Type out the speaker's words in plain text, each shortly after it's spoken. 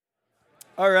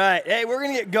All right. Hey, we're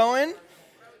going to get going.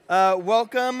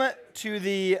 Welcome to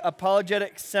the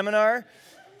Apologetics Seminar.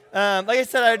 Like I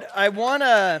said, I want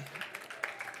to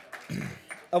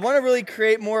really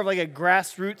create more of like a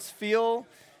grassroots feel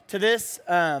to this.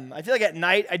 I feel like at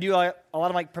night I do a lot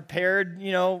of like prepared,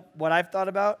 what I've thought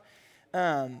about.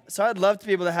 So I'd love to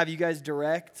be able to have you guys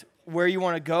direct where you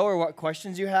want to go or what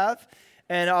questions you have,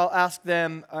 and I'll ask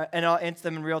them and I'll answer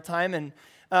them in real time. And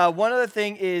one other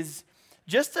thing is,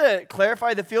 just to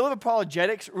clarify, the field of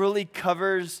apologetics really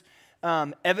covers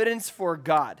evidence for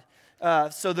God.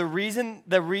 So the reason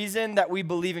that we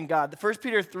believe in God, the 1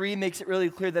 Peter 3 makes it really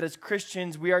clear that as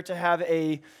Christians we are to have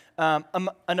an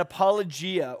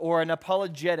apologia or an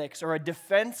apologetics or a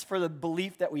defense for the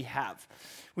belief that we have.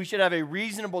 We should have a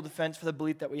reasonable defense for the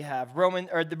belief that we have.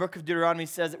 The book of Deuteronomy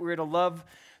says that we are to love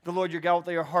the Lord your God with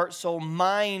all your heart, soul,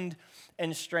 mind,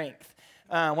 and strength.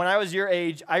 When I was your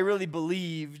age, I really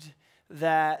believed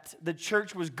that the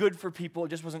church was good for people. It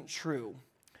just wasn't true.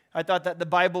 I thought that the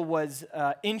Bible was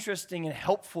interesting and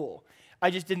helpful.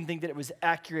 I just didn't think that it was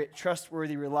accurate,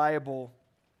 trustworthy, reliable,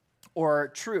 or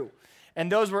true. And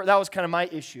that was kind of my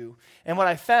issue. And what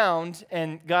I found,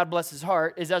 and God bless his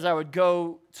heart, is as I would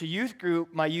go to youth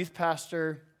group, my youth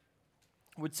pastor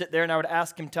would sit there and I would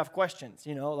ask him tough questions,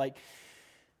 like,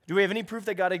 do we have any proof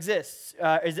that God exists?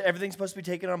 Is everything supposed to be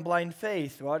taken on blind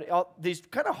faith? These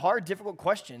kind of hard, difficult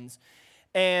questions.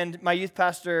 And my youth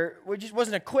pastor just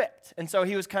wasn't equipped. And so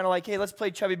he was kind of like, hey, let's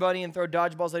play Chubby Bunny and throw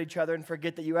dodgeballs at each other and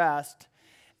forget that you asked.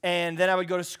 And then I would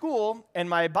go to school, and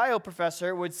my bio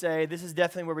professor would say, this is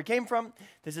definitely where we came from.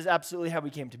 This is absolutely how we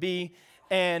came to be.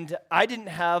 And I didn't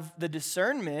have the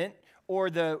discernment or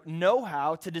the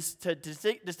know-how to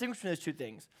distinguish between those two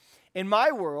things. In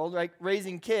my world, like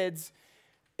raising kids,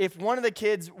 if one of the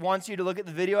kids wants you to look at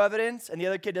the video evidence and the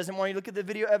other kid doesn't want you to look at the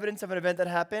video evidence of an event that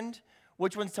happened,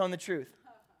 which one's telling the truth?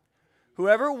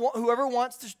 Whoever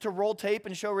wants to roll tape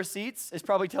and show receipts is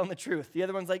probably telling the truth. The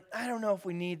other one's like, I don't know if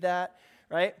we need that,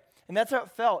 right? And that's how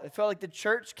it felt. It felt like the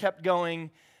church kept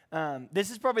going. This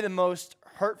is probably the most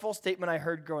hurtful statement I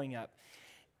heard growing up.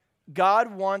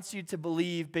 God wants you to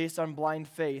believe based on blind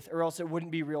faith, or else it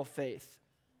wouldn't be real faith.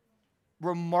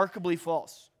 Remarkably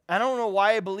false. I don't know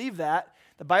why I believe that.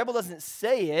 The Bible doesn't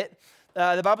say it.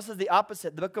 The Bible says the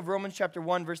opposite. The book of Romans chapter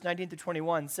 1, verse 19 through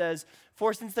 21 says,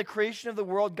 for since the creation of the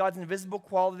world, God's invisible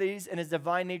qualities and his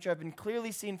divine nature have been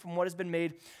clearly seen from what has been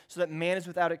made, so that man is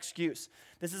without excuse.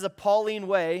 This is a Pauline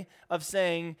way of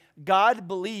saying God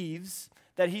believes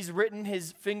that he's written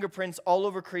his fingerprints all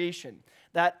over creation,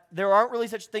 that there aren't really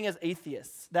such thing as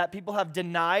atheists, that people have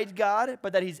denied God,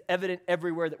 but that he's evident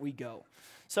everywhere that we go.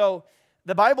 So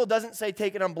the Bible doesn't say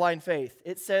take it on blind faith.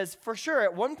 It says, for sure,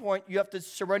 at one point you have to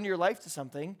surrender your life to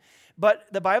something, but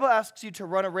the Bible asks you to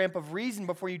run a ramp of reason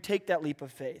before you take that leap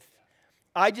of faith.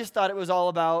 I just thought it was all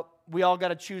about we all got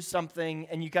to choose something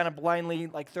and you kind of blindly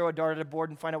like throw a dart at a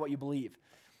board and find out what you believe.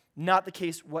 Not the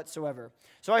case whatsoever.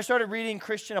 So I started reading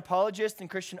Christian apologists and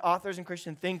Christian authors and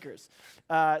Christian thinkers.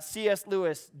 C.S.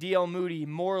 Lewis, D.L. Moody,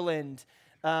 Moreland,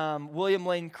 William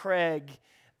Lane Craig,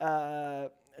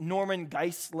 Norman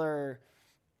Geisler,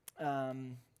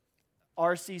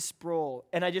 R.C. Sproul,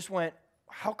 and I just went,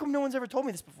 how come no one's ever told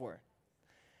me this before?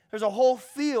 There's a whole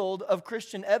field of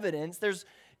Christian evidence.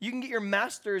 You can get your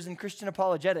master's in Christian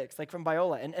apologetics, like from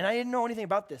Biola, and I didn't know anything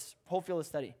about this whole field of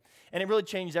study, and it really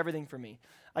changed everything for me.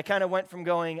 I kind of went from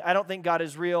going, I don't think God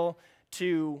is real,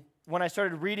 to when I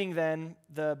started reading then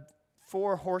the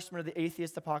four horsemen of the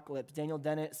atheist apocalypse, Daniel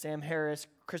Dennett, Sam Harris,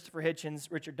 Christopher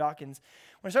Hitchens, Richard Dawkins.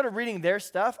 When I started reading their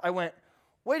stuff, I went,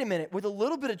 wait a minute, with a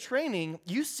little bit of training,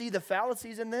 you see the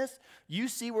fallacies in this, you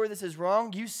see where this is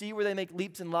wrong, you see where they make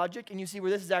leaps in logic, and you see where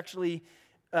this is actually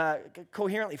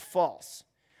coherently false.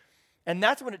 And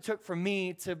that's what it took for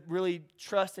me to really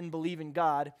trust and believe in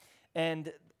God.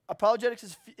 And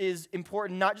apologetics is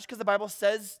important, not just because the Bible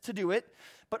says to do it,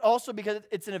 but also because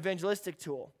it's an evangelistic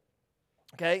tool.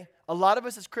 Okay? A lot of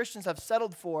us as Christians have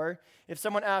settled for, if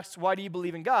someone asks, why do you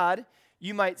believe in God?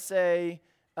 You might say,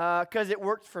 because it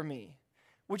worked for me.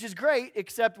 Which is great,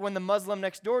 except when the Muslim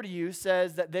next door to you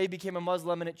says that they became a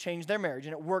Muslim and it changed their marriage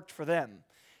and it worked for them.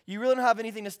 You really don't have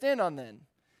anything to stand on then.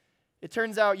 It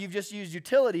turns out you've just used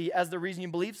utility as the reason you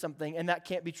believe something, and that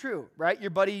can't be true, right? Your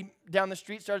buddy down the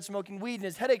street started smoking weed and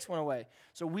his headaches went away.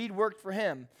 So weed worked for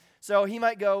him. So he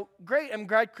might go, great, I'm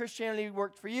glad Christianity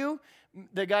worked for you.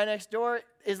 The guy next door,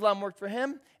 Islam worked for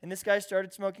him, and this guy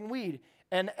started smoking weed.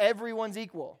 And everyone's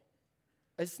equal.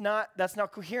 That's not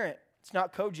coherent. It's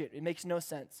not cogent. It makes no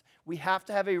sense. We have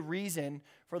to have a reason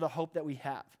for the hope that we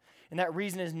have. And that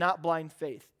reason is not blind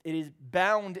faith. It is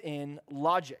bound in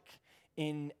logic,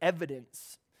 in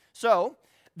evidence. So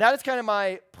that is kind of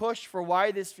my push for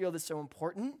why this field is so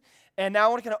important. And now I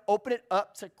want to kind of open it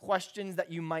up to questions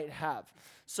that you might have.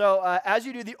 So as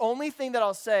you do, the only thing that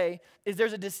I'll say is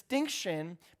there's a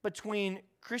distinction between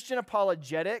Christian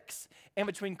apologetics and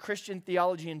between Christian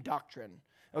theology and doctrine,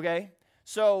 okay?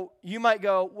 So you might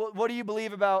go, well, what do you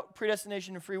believe about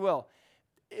predestination and free will?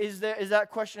 Is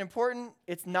that question important?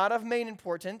 It's not of main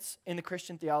importance in the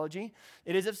Christian theology.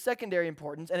 It is of secondary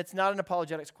importance, and it's not an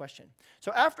apologetics question.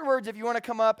 So afterwards, if you want to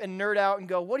come up and nerd out and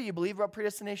go, what do you believe about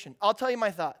predestination? I'll tell you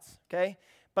my thoughts, okay?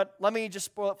 But let me just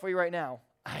spoil it for you right now.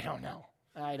 I don't know.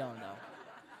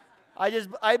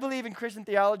 I believe in Christian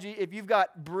theology. If you've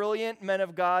got brilliant men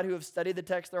of God who have studied the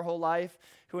text their whole life,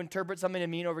 who interpret something to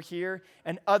mean over here,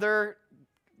 and other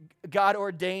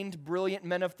God-ordained, brilliant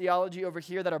men of theology over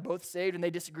here that are both saved and they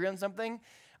disagree on something,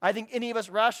 I think any of us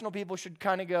rational people should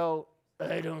kind of go,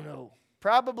 I don't know.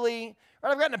 Probably,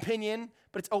 right, I've got an opinion,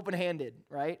 but it's open-handed,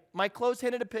 right? My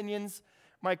close-handed opinions,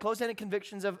 my close-handed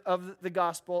convictions of the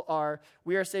gospel are,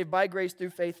 we are saved by grace through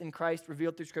faith in Christ,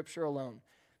 revealed through Scripture alone,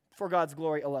 for God's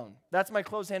glory alone. That's my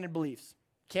close-handed beliefs.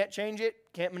 Can't change it,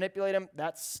 can't manipulate them,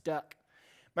 that's stuck.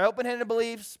 My open-handed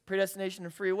beliefs, predestination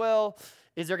and free will.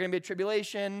 Is there going to be a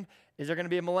tribulation? Is there going to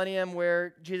be a millennium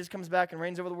where Jesus comes back and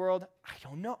reigns over the world? I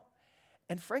don't know.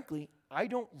 And frankly, I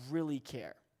don't really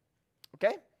care.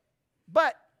 Okay?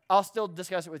 But I'll still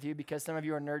discuss it with you because some of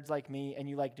you are nerds like me and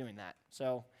you like doing that.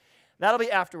 So that'll be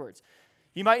afterwards.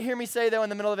 You might hear me say, though, in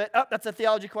the middle of it, oh, that's a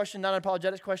theology question, not an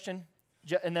apologetics question.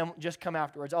 And then just come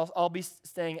afterwards. I'll be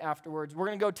staying afterwards. We're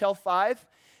going to go till 5.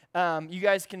 You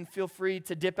guys can feel free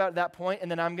to dip out at that point, and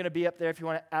then I'm going to be up there if you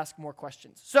want to ask more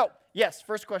questions. So, yes,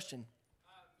 first question.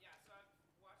 So I've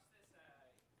watched this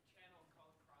channel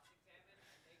called Cross-Examine,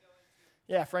 and they go into...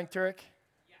 Yeah, Frank Turek.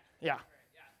 Yeah.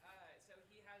 So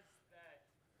he has that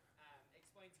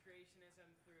explains creationism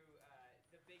through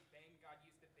the Big Bang. God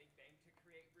used the Big Bang to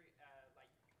create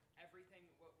everything.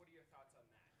 What are your thoughts on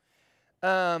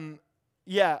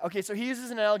that? Okay, so he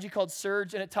uses an analogy called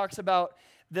surge, and it talks about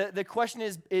the question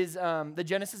is the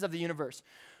genesis of the universe.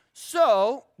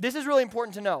 So this is really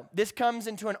important to know. This comes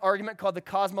into an argument called the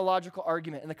cosmological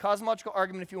argument. And the cosmological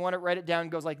argument, if you want to write it down,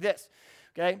 goes like this.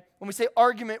 Okay? When we say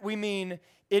argument, we mean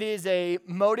it is a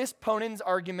modus ponens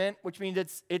argument, which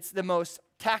means it's the most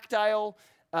tactile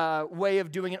way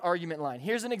of doing an argument line.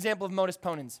 Here's an example of modus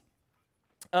ponens.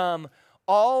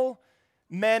 All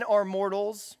men are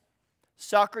mortals.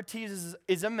 Socrates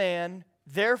is a man.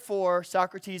 Therefore,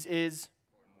 Socrates is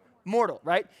mortal,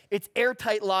 right? It's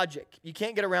airtight logic. You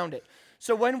can't get around it.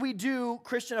 So when we do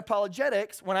Christian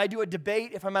apologetics, when I do a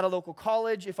debate, if I'm at a local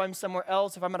college, if I'm somewhere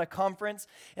else, if I'm at a conference,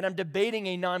 and I'm debating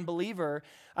a non-believer,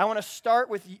 I want to start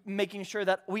with making sure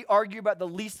that we argue about the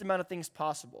least amount of things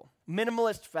possible.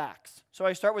 Minimalist facts. So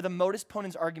I start with a modus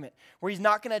ponens argument, where he's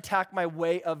not going to attack my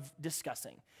way of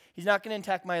discussing. He's not going to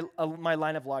attack my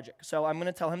line of logic. So I'm going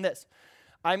to tell him this.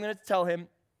 I'm going to tell him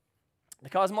the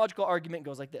cosmological argument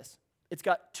goes like this. It's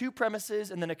got 2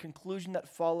 premises and then a conclusion that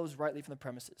follows rightly from the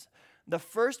premises. The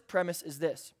first premise is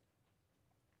this.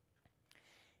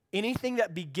 Anything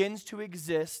that begins to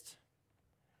exist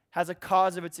has a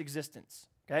cause of its existence,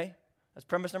 okay? That's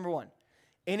premise number 1.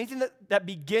 Anything that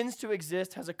begins to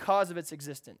exist has a cause of its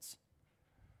existence.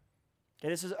 Okay,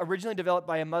 this is originally developed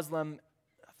by a Muslim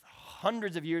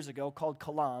hundreds of years ago called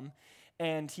Kalam,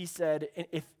 and he said,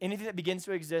 if anything that begins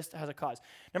to exist has a cause.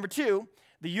 Number 2,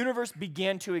 the universe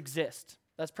began to exist.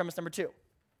 That's premise number 2.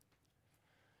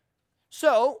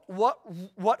 So,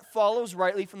 what follows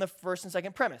rightly from the first and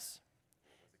second premise?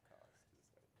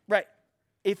 Right.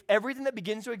 If everything that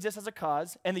begins to exist has a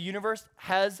cause, and the universe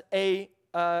has a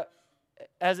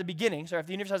beginning, if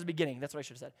the universe has a beginning, that's what I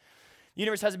should have said. The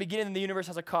universe has a beginning, and the universe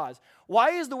has a cause.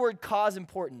 Why is the word cause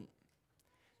important?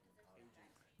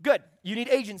 Good. You need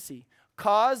agency.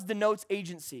 Cause denotes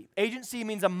agency. Agency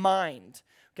means a mind,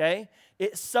 okay?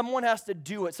 Someone has to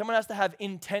do it. Someone has to have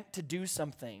intent to do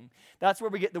something. That's where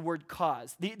we get the word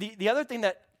cause. The other thing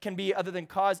that can be other than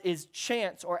cause is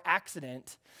chance or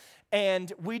accident,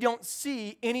 and we don't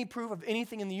see any proof of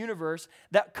anything in the universe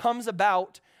that comes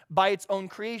about by its own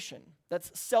creation.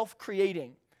 That's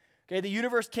self-creating. Okay? The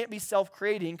universe can't be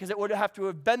self-creating because it would have to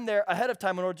have been there ahead of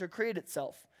time in order to create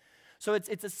itself. So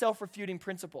it's a self-refuting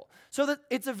principle. So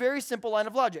it's a very simple line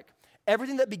of logic.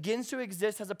 Everything that begins to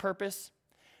exist has a purpose.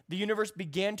 The universe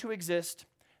began to exist.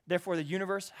 Therefore, the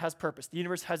universe has purpose. The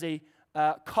universe has a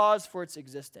cause for its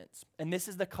existence. And this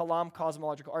is the Kalam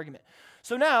cosmological argument.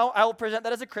 So now I will present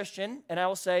that as a Christian, and I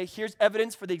will say, here's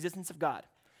evidence for the existence of God.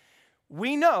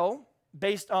 We know,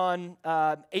 based on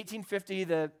 1850,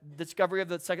 the discovery of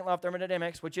the second law of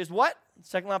thermodynamics, which is what?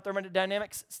 Second law of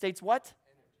thermodynamics states what?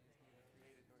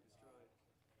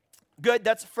 Good,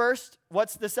 that's first.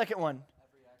 What's the second one?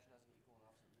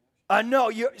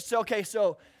 No, that's,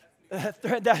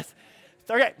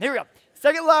 okay, here we go.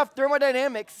 Second law of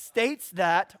thermodynamics states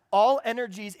that all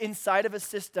energies inside of a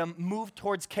system move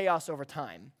towards chaos over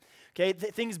time. Okay,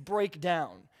 things break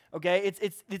down. Okay,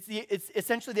 it's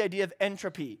essentially the idea of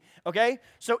entropy. Okay,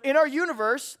 so in our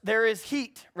universe there is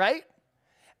heat, right?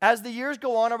 As the years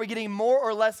go on, are we getting more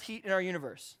or less heat in our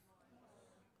universe?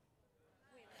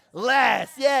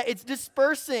 Less, yeah, it's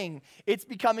dispersing. It's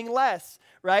becoming less,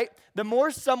 right? The more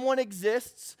someone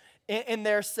exists in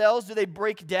their cells, do they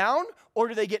break down or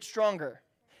do they get stronger?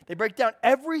 They break down.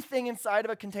 Everything inside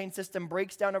of a contained system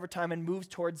breaks down over time and moves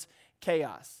towards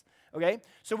chaos, okay?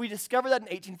 So we discovered that in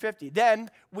 1850. Then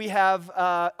we have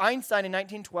Einstein in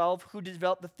 1912 who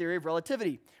developed the theory of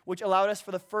relativity, which allowed us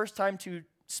for the first time to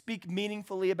speak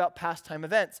meaningfully about past time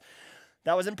events.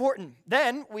 That was important.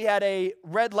 Then we had a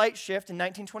red light shift in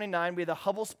 1929. We had the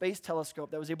Hubble Space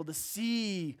Telescope that was able to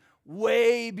see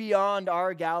way beyond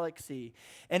our galaxy.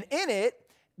 And in it,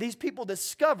 these people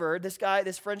discovered, this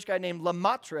French guy named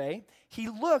Lemaitre, he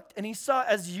looked and he saw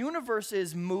as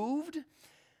universes moved,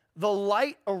 the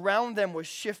light around them was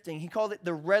shifting. He called it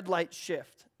the red light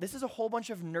shift. This is a whole bunch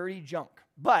of nerdy junk.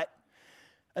 But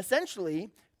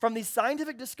essentially, from these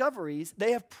scientific discoveries,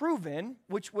 they have proven,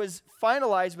 which was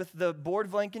finalized with the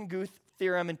Borde-Blankenguth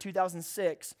theorem in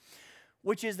 2006,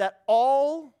 which is that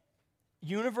all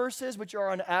universes which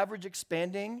are on average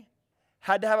expanding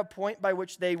had to have a point by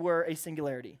which they were a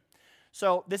singularity.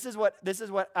 So this is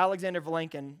what Alexander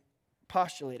Vilenkin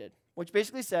postulated, which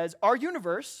basically says our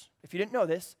universe, if you didn't know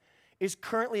this, is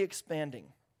currently expanding,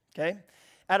 okay,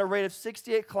 at a rate of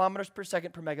 68 kilometers per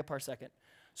second per megaparsecond.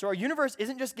 So our universe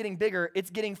isn't just getting bigger, it's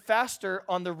getting faster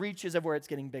on the reaches of where it's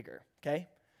getting bigger, okay?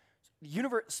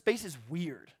 Space is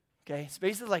weird, okay?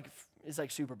 Space is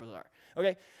like super bizarre,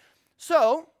 okay?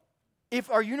 So if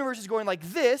our universe is going like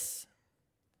this,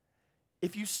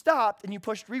 if you stopped and you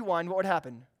pushed rewind, what would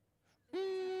happen?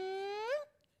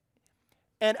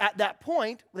 And at that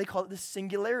point, they call it the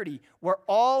singularity, where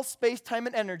all space, time,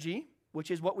 and energy,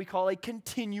 which is what we call a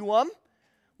continuum.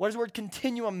 What does the word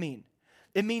continuum mean?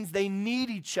 It means they need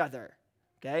each other,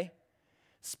 okay?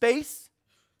 Space,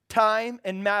 time,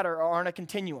 and matter are on a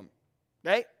continuum,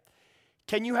 okay?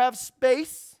 Can you have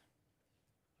space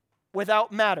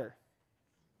without matter?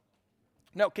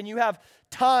 No. Can you have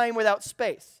time without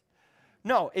space?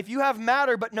 No. If you have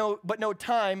matter but no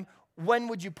time, when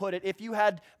would you put it? If you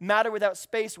had matter without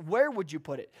space, where would you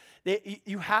put it?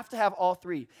 You have to have all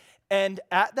three. And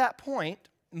at that point,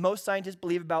 most scientists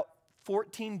believe about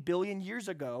 14 billion years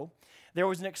ago, there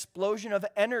was an explosion of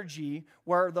energy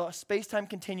where the space-time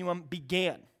continuum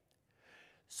began.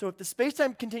 So if the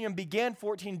space-time continuum began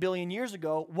 14 billion years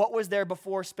ago, what was there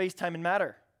before space-time and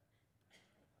matter?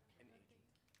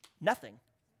 Nothing.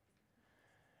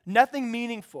 Nothing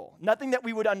meaningful, nothing that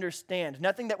we would understand,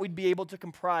 nothing that we'd be able to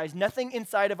comprise, nothing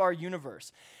inside of our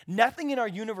universe. Nothing in our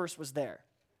universe was there.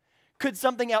 Could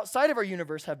something outside of our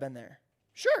universe have been there?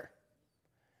 Sure,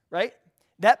 right?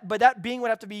 But that being would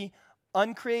have to be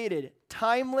uncreated,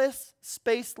 timeless,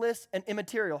 spaceless, and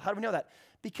immaterial. How do we know that?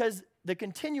 Because the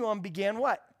continuum began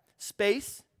what?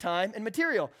 Space, time, and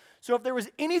material. So if there was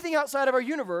anything outside of our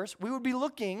universe, we would be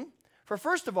looking for,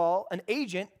 first of all, an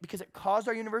agent, because it caused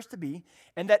our universe to be,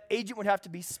 and that agent would have to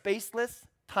be spaceless,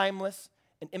 timeless,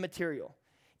 and immaterial.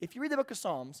 If you read the book of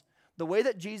Psalms, the way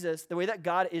that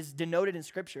God is denoted in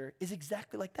Scripture is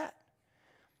exactly like that.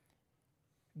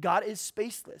 God is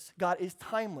spaceless. God is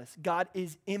timeless. God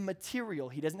is immaterial.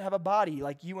 He doesn't have a body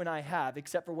like you and I have,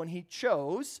 except for when he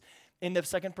chose in the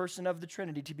second person of the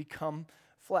Trinity to become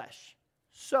flesh.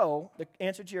 So the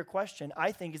answer to your question,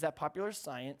 I think, is that popular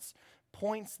science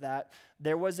points that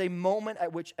there was a moment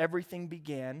at which everything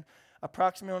began,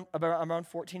 approximately around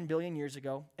 14 billion years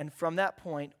ago, and from that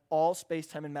point, all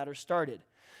space-time and matter started.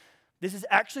 This is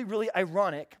actually really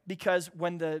ironic because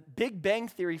when the Big Bang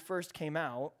Theory first came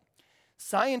out,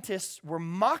 scientists were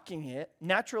mocking it,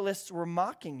 naturalists were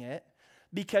mocking it,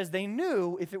 because they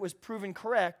knew if it was proven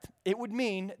correct, it would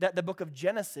mean that the book of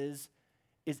Genesis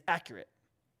is accurate.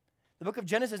 The book of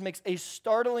Genesis makes a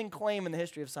startling claim in the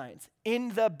history of science. In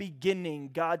the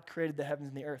beginning, God created the heavens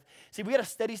and the earth. See, we had a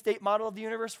steady state model of the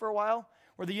universe for a while,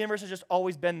 where the universe has just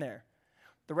always been there.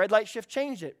 The red light shift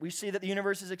changed it. We see that the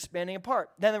universe is expanding apart.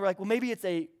 Then they were like, well, maybe it's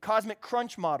a cosmic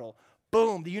crunch model.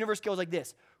 Boom, the universe goes like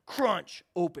this. Crunch,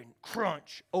 open,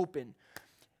 crunch, open.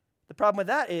 The problem with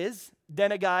that is,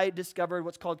 then a guy discovered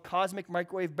what's called cosmic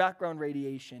microwave background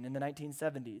radiation in the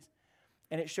 1970s.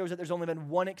 And it shows that there's only been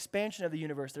one expansion of the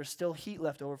universe. There's still heat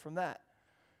left over from that.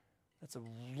 That's a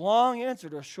long answer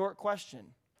to a short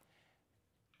question.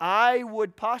 I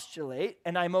would postulate,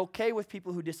 and I'm okay with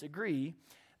people who disagree,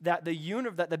 that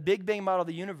the Big Bang model of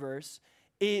the universe,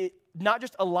 it not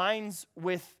just aligns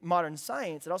with modern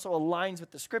science, it also aligns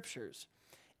with the scriptures.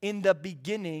 In the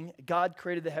beginning, God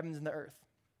created the heavens and the earth.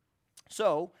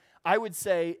 So I would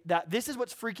say that this is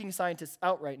what's freaking scientists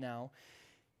out right now,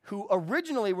 who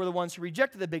originally were the ones who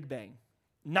rejected the Big Bang,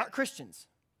 not Christians.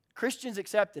 Christians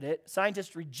accepted it,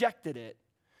 scientists rejected it,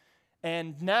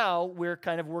 and now we're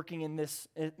kind of working in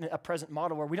a present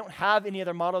model where we don't have any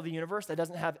other model of the universe that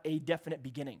doesn't have a definite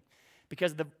beginning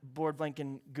because of the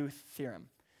Borde-Blanken-Guth theorem.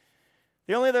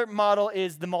 The only other model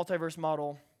is the multiverse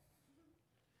model,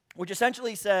 which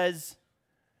essentially says,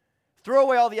 throw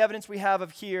away all the evidence we have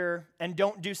of here and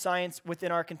don't do science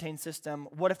within our contained system.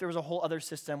 What if there was a whole other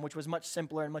system which was much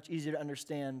simpler and much easier to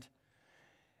understand?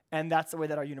 And that's the way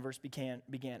that our universe began.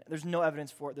 There's no evidence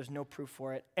for it. There's no proof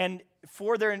for it. And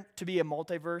for there to be a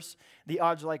multiverse, the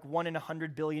odds are like 1 in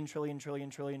 100 billion, trillion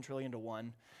to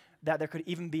 1, that there could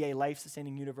even be a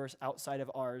life-sustaining universe outside of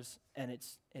ours. And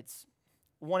it's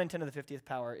 1 in 10 to the 50th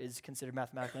power is considered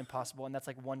mathematically impossible, and that's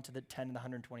like 1 to the 10 to the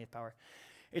 120th power.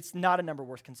 It's not a number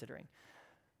worth considering.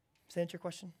 Does that answer your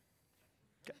question?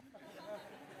 Okay.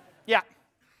 Yeah. So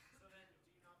then,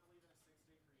 do you not believe in a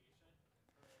six-day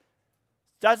creation?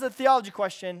 That's a theology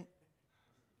question.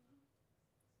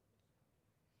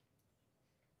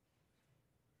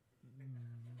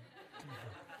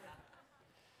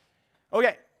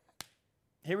 Okay,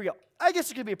 here we go. I guess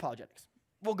it could be apologetics.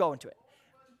 We'll go into it.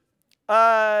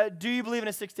 Do you believe in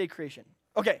a six-day creation?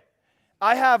 Okay,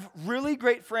 I have really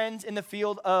great friends in the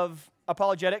field of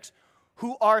apologetics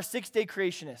who are six-day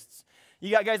creationists.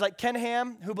 You got guys like Ken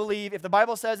Ham who believe if the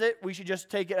Bible says it, we should just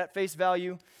take it at face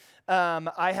value.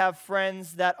 I have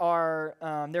friends that are,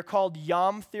 they're called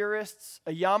Yom theorists.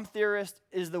 A Yom theorist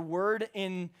is the word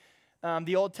in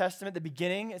the Old Testament, the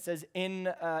beginning. It says, in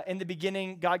the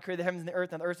beginning, God created the heavens and the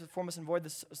earth was formless and void. The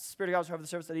Spirit of God was over the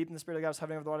surface of the deep, and the Spirit of God was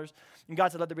hovering over the waters. And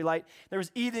God said, let there be light. There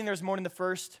was evening, there was morning, the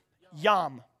first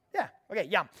Yom. Yeah, okay,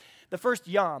 Yom. The first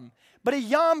Yom. But a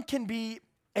Yom can be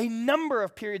a number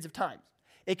of periods of time.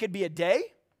 It could be a day.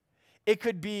 It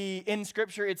could be, in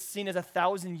Scripture, it's seen as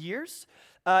 1,000 years.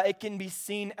 It can be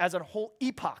seen as a whole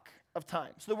epoch of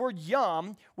time. So the word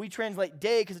Yom, we translate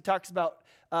day because it talks about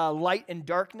light and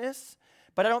darkness,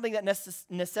 but I don't think that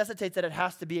necessitates that it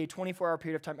has to be a 24-hour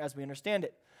period of time as we understand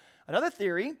it. Another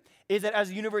theory is that as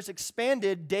the universe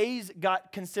expanded, days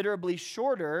got considerably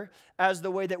shorter as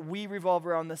the way that we revolve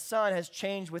around the sun has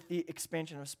changed with the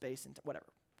expansion of space and whatever.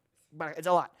 But it's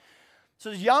a lot. So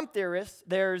there's Yom theorists,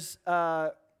 there's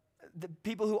the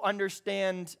people who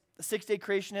understand the six-day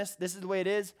creationists, this is the way it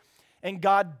is, and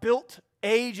God built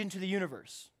age into the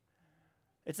universe.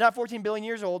 It's not 14 billion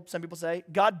years old, some people say.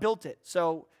 God built it.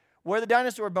 So what are the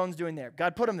dinosaur bones doing there?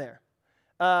 God put them there.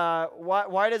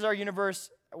 Why does our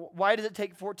universe, why does it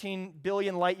take 14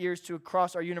 billion light years to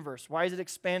cross our universe? Why is it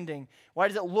expanding? Why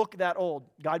does it look that old?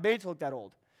 God made it to look that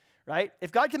old, right?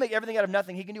 If God can make everything out of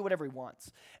nothing, he can do whatever he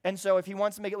wants. And so if he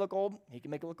wants to make it look old, he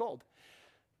can make it look old.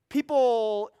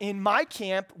 People in my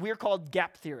camp, we're called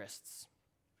gap theorists.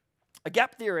 A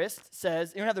gap theorist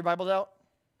says, anyone have their Bibles out?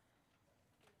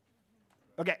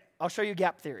 Okay, I'll show you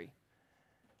gap theory.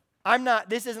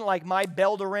 This isn't like my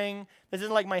bell to ring. This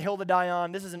isn't like my hill to die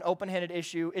on. This is an open-handed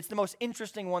issue. It's the most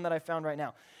interesting one that I found right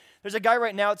now. There's a guy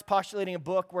right now that's postulating a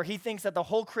book where he thinks that the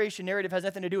whole creation narrative has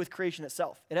nothing to do with creation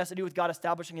itself. It has to do with God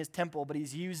establishing his temple, but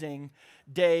he's using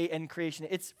day and creation.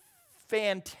 It's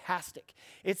fantastic.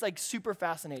 It's like super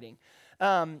fascinating.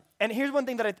 And here's one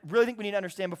thing that I really think we need to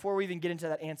understand before we even get into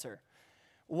that answer.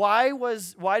 Why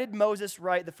did Moses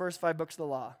write the first 5 books of the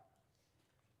law?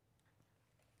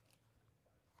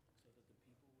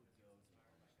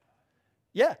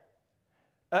 Yeah.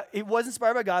 It was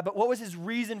inspired by God, but what was his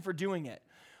reason for doing it?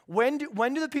 When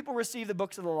do the people receive the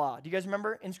books of the law? Do you guys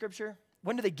remember in Scripture?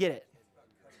 When do they get it?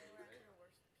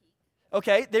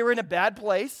 Okay, they were in a bad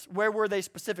place. Where were they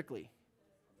specifically?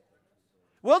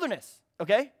 Wilderness,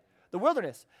 okay? The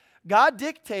wilderness. God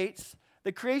dictates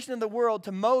the creation of the world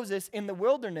to Moses in the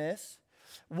wilderness.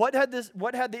 What had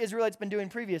the Israelites been doing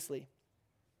previously?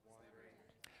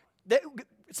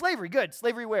 Slavery, good.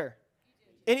 Slavery where?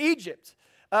 In Egypt.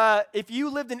 If you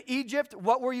lived in Egypt,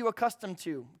 what were you accustomed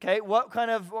to? Okay, what kind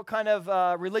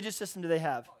of religious system do they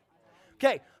have?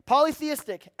 Okay,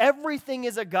 polytheistic. Everything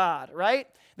is a god, right?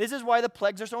 This is why the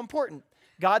plagues are so important.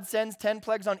 God sends 10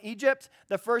 plagues on Egypt.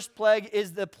 The first plague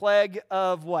is the plague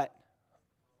of what?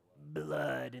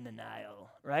 Blood in the Nile,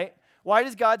 right? Why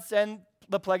does God send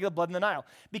the plague of the blood in the Nile?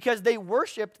 Because they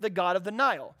worshiped the god of the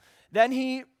Nile. Then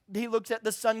he looks at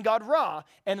the sun god Ra,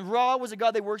 and Ra was a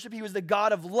god they worship. He was the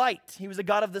god of light. He was the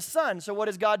god of the sun. So what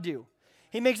does God do?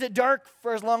 He makes it dark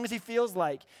for as long as he feels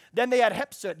like. Then they had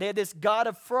Hepsut. They had this god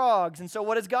of frogs. And so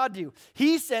what does God do?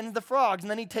 He sends the frogs, and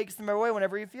then he takes them away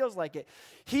whenever he feels like it.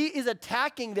 He is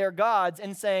attacking their gods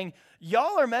and saying,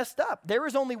 y'all are messed up. There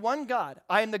is only one God.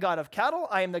 I am the God of cattle.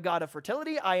 I am the God of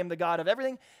fertility. I am the God of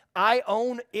everything. I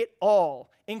own it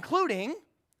all, including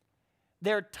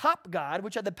their top god,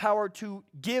 which had the power to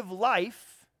give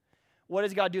life. What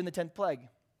does God do in the 10th plague?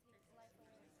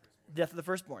 Death of the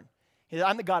firstborn. He said,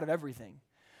 I'm the God of everything.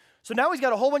 So now he's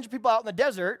got a whole bunch of people out in the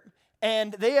desert,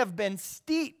 and they have been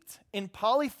steeped in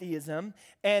polytheism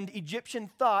and Egyptian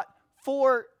thought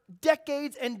for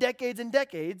decades and decades and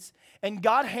decades. And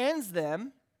God hands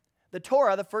them the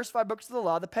Torah, the first 5 books of the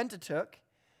law, the Pentateuch.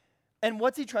 And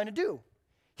what's he trying to do?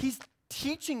 He's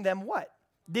teaching them what?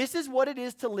 This is what it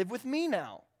is to live with me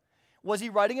now. Was he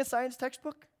writing a science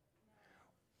textbook?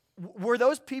 Were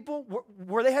those people,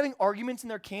 were they having arguments in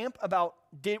their camp about,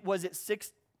 was it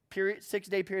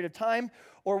 6-day period of time,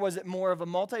 or was it more of a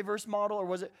multiverse model, or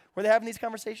were they having these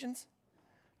conversations?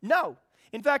 No.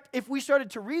 In fact, if we started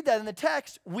to read that in the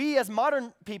text, we as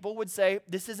modern people would say,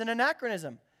 this is an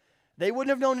anachronism. They wouldn't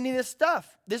have known any of this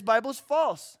stuff. This Bible is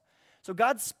false. So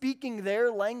God's speaking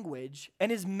their language,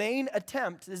 and his main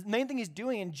thing he's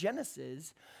doing in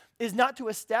Genesis is not to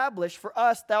establish for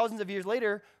us thousands of years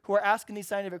later who are asking these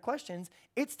scientific questions.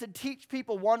 It's to teach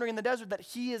people wandering in the desert that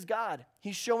he is God.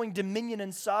 He's showing dominion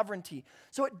and sovereignty.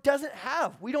 So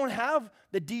we don't have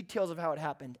the details of how it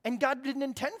happened. And God didn't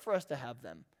intend for us to have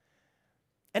them.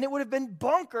 And it would have been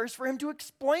bonkers for him to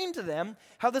explain to them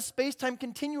how the space-time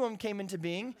continuum came into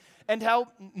being and how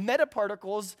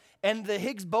metaparticles and the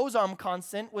Higgs boson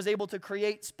constant was able to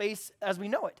create space as we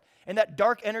know it. And that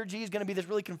dark energy is going to be this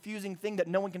really confusing thing that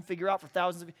no one can figure out for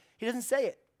thousands of years. He doesn't say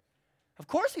it. Of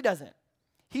course he doesn't.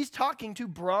 He's talking to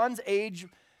Bronze Age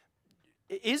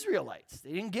Israelites.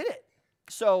 They didn't get it.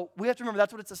 So we have to remember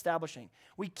that's what it's establishing.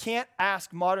 We can't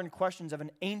ask modern questions of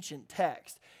an ancient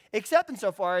text, except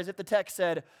insofar as if the text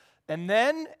said, and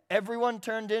then everyone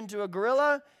turned into a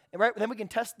gorilla, right? Then we can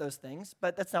test those things,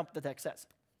 but that's not what the text says.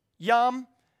 Yom,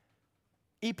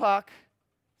 epoch,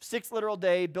 6th literal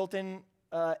day, built-in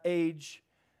age.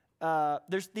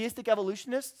 There's theistic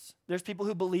evolutionists. There's people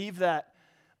who believe that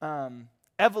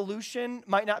evolution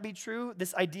might not be true.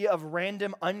 This idea of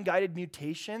random, unguided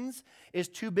mutations is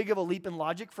too big of a leap in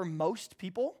logic for most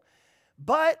people.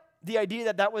 But the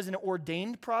idea that was an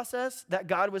ordained process, that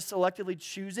God was selectively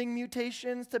choosing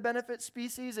mutations to benefit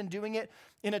species and doing it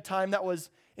in a time that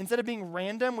was, instead of being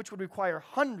random, which would require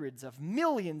hundreds of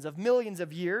millions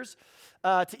of years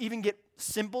to even get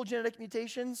simple genetic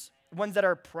mutations, ones that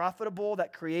are profitable,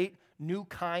 that create new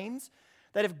kinds,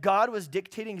 that if God was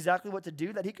dictating exactly what to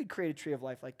do, that he could create a tree of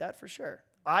life like that for sure.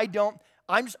 I'm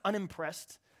just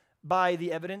unimpressed by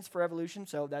the evidence for evolution,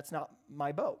 so that's not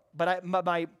my boat. But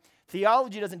my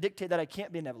theology doesn't dictate that I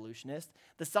can't be an evolutionist.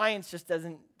 The science just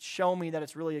doesn't show me that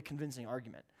it's really a convincing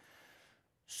argument.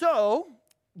 So,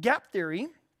 gap theory,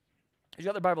 you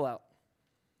got the Bible out.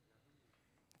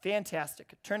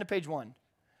 Fantastic. Turn to page 1,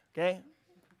 okay?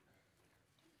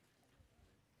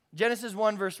 Genesis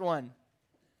 1, verse 1.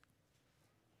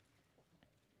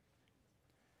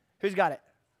 Who's got it?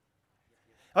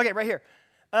 Okay, right here.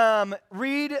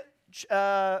 Read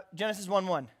Genesis 1:1. In the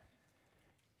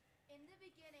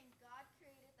beginning, God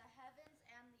created the heavens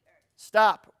and the earth.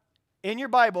 Stop. In your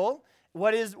Bible,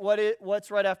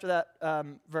 what's right after that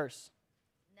verse?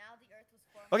 Now the earth was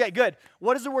formed. Okay, good.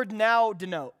 What does the word now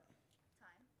denote?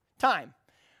 Time.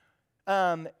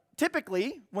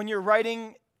 Typically, when you're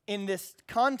writing in this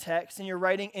context and you're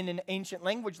writing in an ancient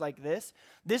language like this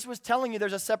was telling you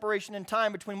there's a separation in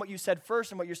time between what you said first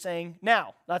and what you're saying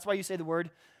now. That's why you say the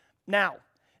word now.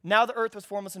 Now the earth was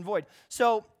formless and void.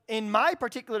 So in my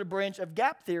particular branch of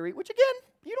gap theory, which again,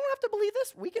 you don't have to believe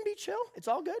this. We can be chill. It's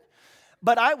all good.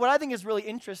 But what I think is really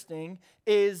interesting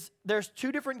is there's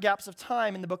 2 different gaps of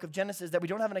time in the book of Genesis that we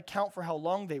don't have an account for how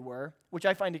long they were, which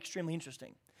I find extremely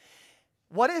interesting.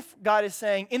 What if God is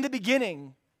saying, in the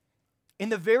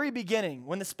very beginning,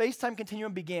 when the space-time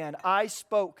continuum began, I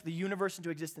spoke the universe into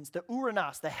existence, the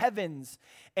Uranus, the heavens,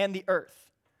 and the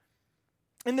earth.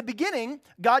 In the beginning,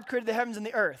 God created the heavens and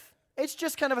the earth. It's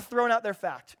just kind of a thrown out there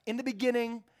fact. In the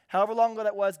beginning, however long ago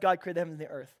that was, God created the heavens and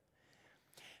the earth.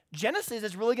 Genesis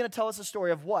is really going to tell us a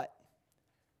story of what?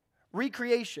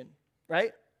 Recreation,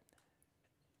 right?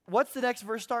 What's the next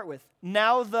verse start with?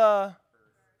 Where'd the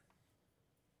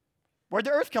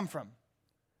earth come from?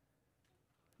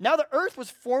 Now the earth was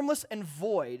formless and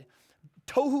void,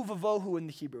 tohu vavohu in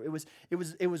the Hebrew. It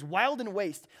was wild and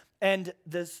waste, and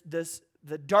this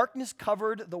the darkness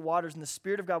covered the waters, and the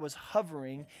Spirit of God was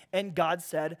hovering, and God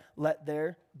said, let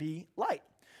there be light.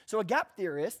 So a gap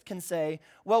theorist can say,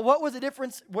 well, what was the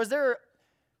difference? Was there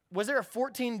a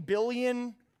 14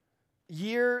 billion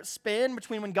year span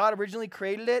between when God originally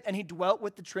created it and he dwelt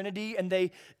with the Trinity and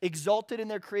they exulted in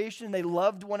their creation and they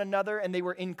loved one another and they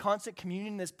were in constant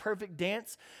communion in this perfect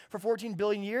dance for 14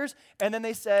 billion years? And then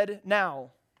they said,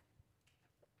 now,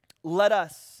 let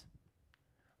us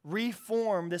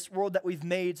reform this world that we've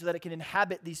made so that it can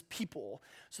inhabit these people,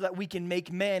 so that we can make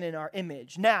man in our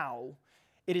image. Now,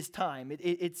 it is time.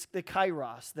 It's the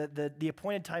kairos. The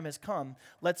appointed time has come.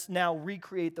 Let's now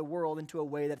recreate the world into a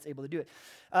way that's able to do it.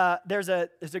 There's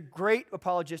a great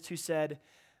apologist who said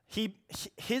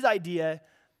his idea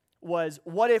was,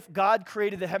 what if God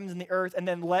created the heavens and the earth and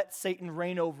then let Satan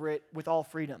reign over it with all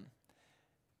freedom?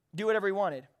 Do whatever he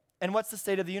wanted. And what's the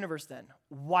state of the universe then?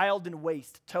 Wild and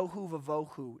waste, tohu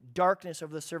vavohu, darkness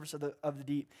over the surface of the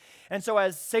deep. And so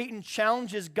as Satan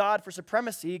challenges God for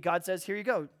supremacy, God says, here you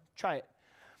go, try it.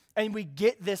 And we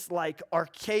get this like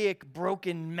archaic,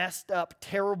 broken, messed up,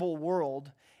 terrible world.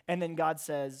 And then God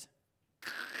says,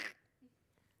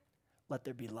 let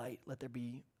there be light. Let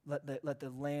the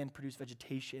land produce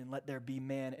vegetation. Let there be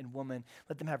man and woman.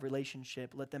 Let them have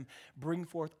relationship. Let them bring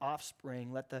forth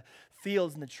offspring. Let the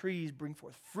fields and the trees bring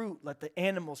forth fruit. Let the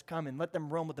animals come and let them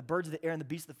roam with the birds of the air and the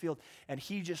beasts of the field. And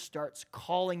he just starts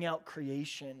calling out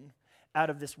creation out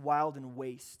of this wild and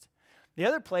waste. The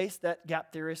other place that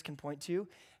gap theorists can point to,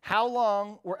 how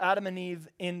long were Adam and Eve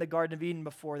in the Garden of Eden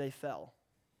before they fell?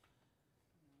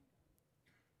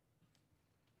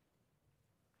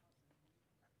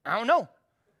 I don't know.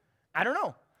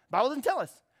 Bible doesn't tell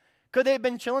us. Could they have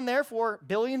been chilling there for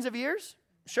billions of years?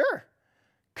 Sure.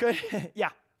 Could, yeah.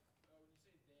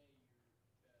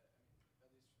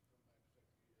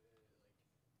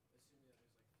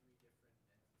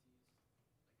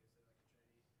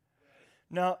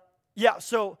 No. Yeah,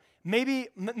 so maybe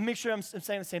make sure I'm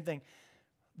saying the same thing.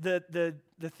 The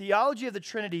theology of the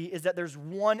Trinity is that there's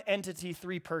one entity,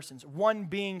 three persons. One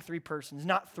being, three persons,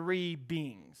 not three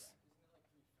beings.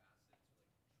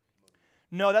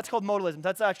 No, that's called modalism.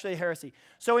 That's actually a heresy.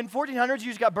 So in 1400s, you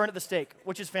just got burned at the stake,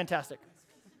 which is fantastic.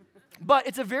 But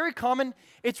it's a very common,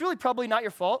 it's really probably not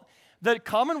your fault. The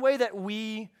common way that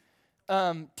we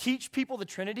teach people the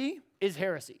Trinity is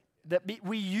heresy. That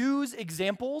we use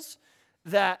examples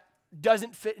that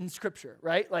doesn't fit in Scripture,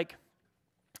 right? Like,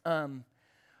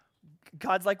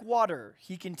 God's like water.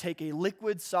 He can take a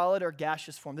liquid, solid, or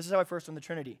gaseous form. This is how I first learned the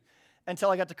Trinity.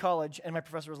 Until I got to college, and my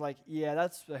professor was like, yeah,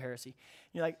 that's a heresy. And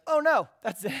you're like, oh, no,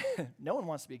 that's no one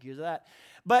wants to be accused of that.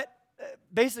 But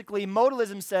basically,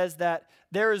 modalism says that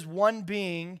there is one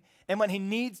being, and when he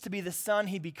needs to be the Son,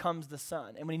 he becomes the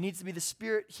Son. And when he needs to be the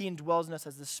Spirit, he indwells in us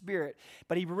as the Spirit.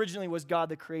 But he originally was God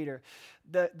the Creator.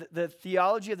 The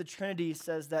theology of the Trinity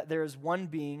says that there is one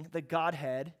being, the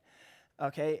Godhead.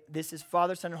 Okay, this is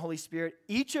Father, Son, and Holy Spirit.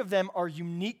 Each of them are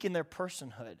unique in their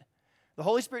personhood. The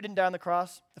Holy Spirit didn't die on the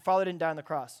cross. The Father didn't die on the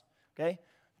cross. Okay?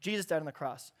 Jesus died on the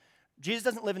cross. Jesus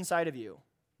doesn't live inside of you.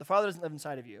 The Father doesn't live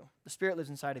inside of you. The Spirit lives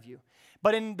inside of you.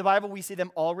 But in the Bible, we see them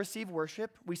all receive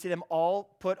worship. We see them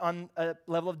all put on a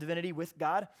level of divinity with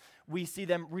God. We see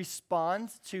them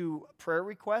respond to prayer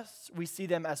requests. We see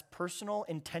them as personal,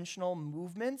 intentional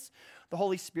movements. The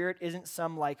Holy Spirit isn't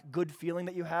some like good feeling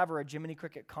that you have or a Jiminy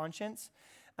Cricket conscience.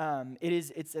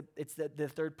 It's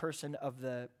the third person of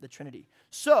the Trinity.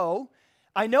 So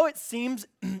I know it seems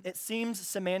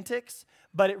semantics,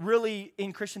 but it really,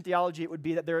 in Christian theology, it would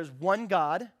be that there is one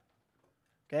God,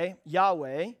 okay,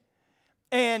 Yahweh,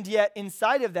 and yet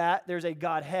inside of that, there's a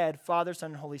Godhead, Father,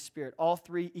 Son, and Holy Spirit. All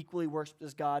three equally worship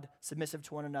as God, submissive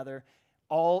to one another,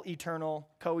 all eternal,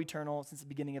 co-eternal since the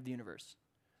beginning of the universe,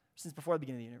 since before the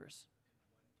beginning of the universe.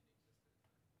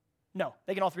 No,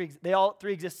 they all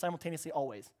three exist simultaneously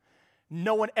always.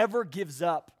 No one ever gives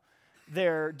up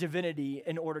their divinity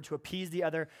in order to appease the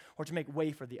other or to make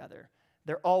way for the other.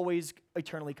 They're always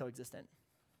eternally coexistent.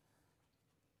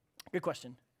 Good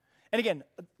question. And again,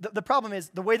 the problem is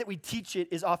the way that we teach it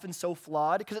is often so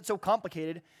flawed because it's so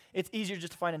complicated. It's easier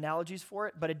just to find analogies for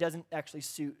it, but it doesn't actually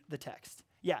suit the text.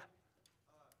 Yeah.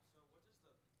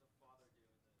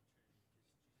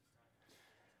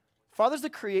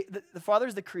 The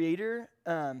Father's the creator.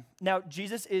 Now,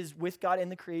 Jesus is with God in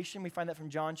the creation. We find that from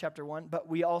John chapter 1. But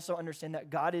we also understand that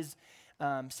God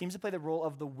seems to play the role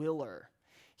of the willer.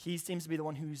 He seems to be the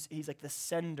one he's like the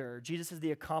sender. Jesus is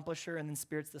the accomplisher, and then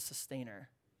Spirit's the sustainer.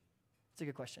 That's a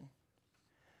good question.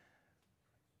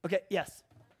 Okay, yes.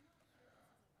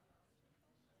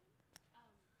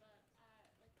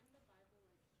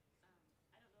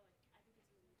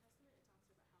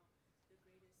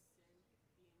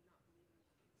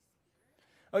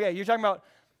 Okay, you're talking about,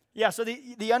 so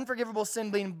the unforgivable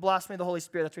sin being blasphemy of the Holy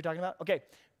Spirit, that's what you're talking about? Okay,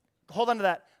 hold on to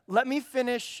that. Let me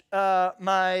finish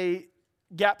my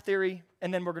gap theory,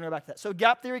 and then we're going to go back to that. So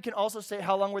gap theory can also say,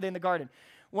 how long were they in the garden?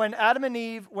 When Adam and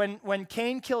Eve, when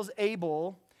Cain kills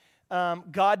Abel,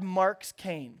 God marks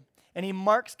Cain. And he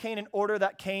marks Cain in order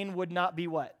that Cain would not be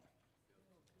what?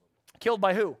 Killed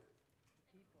by who?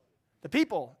 The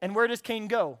people. And where does Cain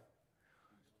go?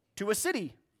 To a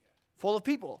city full of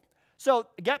people. So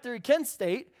gap theory can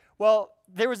state, well,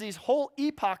 there was these whole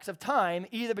epochs of time,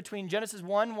 either between Genesis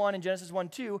 1:1 and Genesis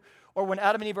 1:2, or when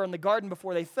Adam and Eve were in the garden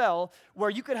before they fell, where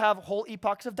you could have whole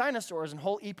epochs of dinosaurs and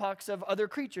whole epochs of other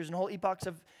creatures and whole epochs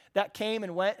of that came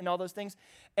and went and all those things.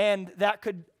 And that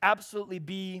could absolutely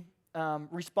be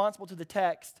responsible to the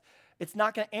text. It's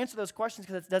not going to answer those questions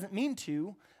because it doesn't mean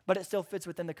to, but it still fits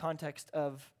within the context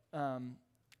of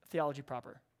theology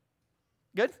proper.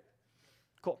 Good?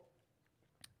 Cool.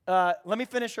 Let me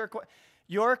finish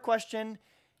your question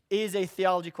is a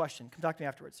theology question. Come talk to me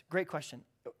afterwards. Great question.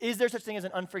 Is there such thing as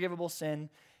an unforgivable sin?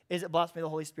 Is it blasphemy of the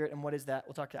Holy Spirit? And what is that?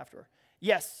 We'll talk to you afterward.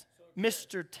 Yes,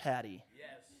 Mr. Taddy.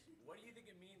 Yes. What do you think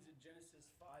it means in Genesis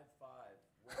 5:5,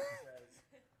 where it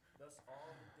says, "Thus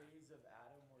all the days of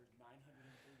Adam were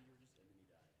 930 years, and then he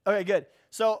died"? Okay, good.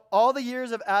 So all the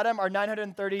years of Adam are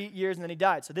 930 years, and then he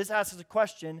died. So this asks us a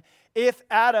question. If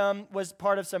Adam was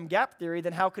part of some gap theory,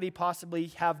 then how could he possibly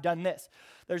have done this?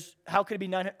 How could he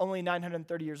be only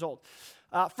 930 years old?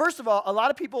 First of all, a lot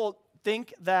of people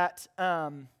think that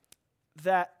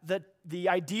that the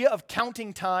idea of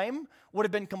counting time would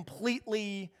have been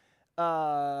completely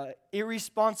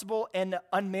irresponsible and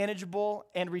unmanageable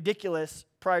and ridiculous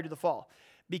prior to the fall,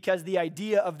 because the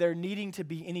idea of there needing to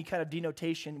be any kind of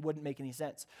denotation wouldn't make any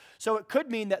sense. So it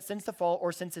could mean that since the fall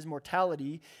or since his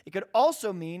mortality, it could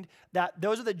also mean that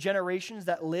those are the generations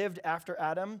that lived after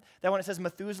Adam, that when it says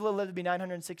Methuselah lived to be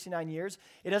 969 years,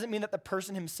 it doesn't mean that the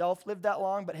person himself lived that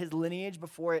long, but his lineage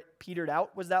before it petered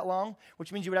out was that long,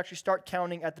 which means you would actually start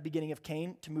counting at the beginning of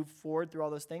Cain to move forward through all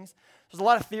those things. There's a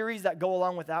lot of theories that go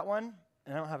along with that one,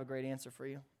 and I don't have a great answer for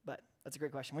you, but that's a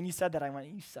great question. When you said that, I went,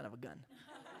 you son of a gun.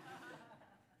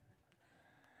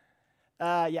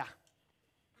 Yeah. Do you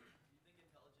think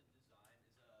intelligent design is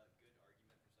a good argument for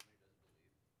somebody who doesn't believe?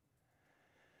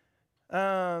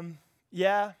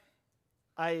 Yeah.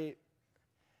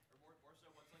 Or more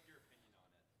so, what's like your opinion on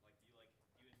it? Like,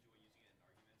 do you enjoy using it in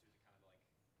arguments, or is it kind of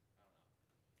like, I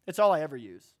don't know? It's all I ever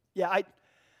use. Yeah,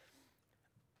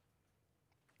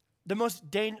 the most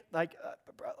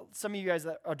some of you guys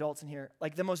that are adults in here,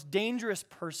 like the most dangerous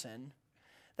person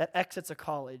that exits a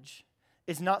college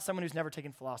is not someone who's never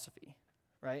taken philosophy,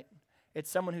 right? It's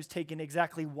someone who's taken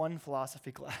exactly one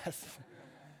philosophy class.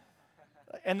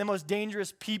 And the most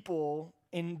dangerous people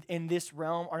in this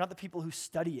realm are not the people who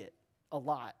study it a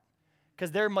lot,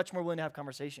 because they're much more willing to have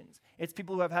conversations. It's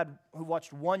people who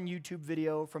watched one YouTube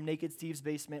video from Naked Steve's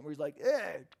basement where he's like,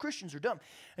 Christians are dumb.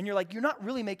 And you're like, you're not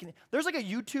really making it. There's like a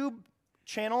YouTube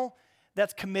channel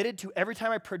that's committed to every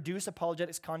time I produce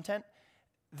apologetics content,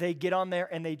 they get on there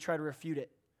and they try to refute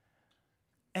it.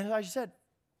 And as I said,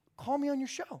 call me on your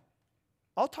show.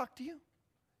 I'll talk to you.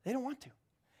 They don't want to.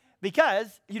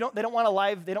 Because they don't want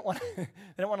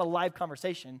a live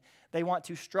conversation. They want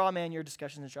to straw man your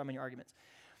discussions and straw man your arguments.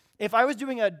 If I was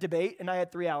doing a debate and I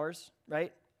had 3 hours,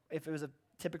 right? If it was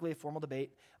typically a formal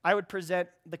debate, I would present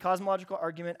the cosmological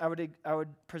argument, I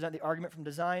would present the argument from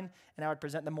design, and I would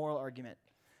present the moral argument,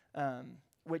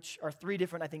 which are 3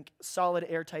 different, I think, solid,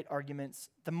 airtight arguments.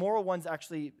 The moral ones,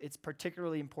 actually, it's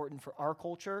particularly important for our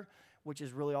culture, which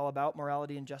is really all about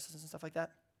morality and justice and stuff like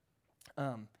that.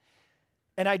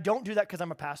 And I don't do that because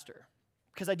I'm a pastor,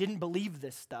 because I didn't believe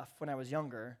this stuff when I was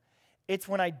younger. It's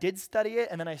when I did study it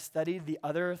and then I studied the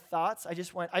other thoughts, I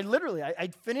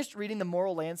finished reading The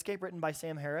Moral Landscape written by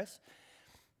Sam Harris.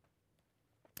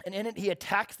 And in it, he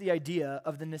attacks the idea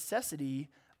of the necessity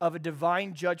of a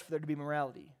divine judge for there to be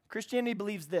morality. Christianity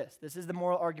believes this. This is the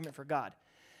moral argument for God.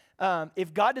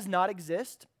 If God does not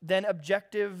exist, then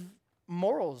objective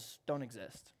morals don't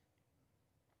exist.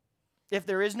 If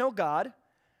there is no God,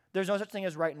 there's no such thing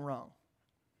as right and wrong.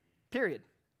 Period.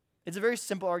 It's a very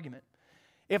simple argument.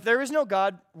 If there is no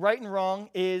God, right and wrong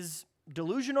is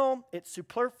delusional, it's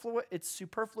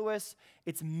superfluous,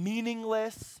 it's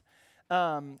meaningless.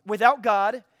 Without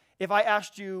God, if I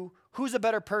asked you, who's a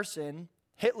better person,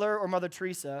 Hitler or Mother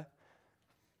Teresa,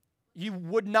 you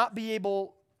would not be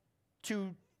able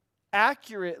to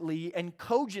accurately and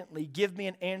cogently give me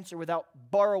an answer without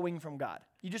borrowing from God.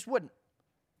 You just wouldn't.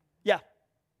 Yeah. Did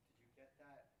you get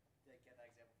that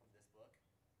example from this book?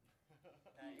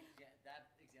 that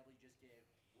example you just gave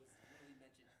was literally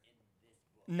mentioned in this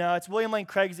book. No, it's William Lane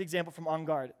Craig's example from On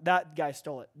Guard. That guy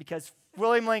stole it because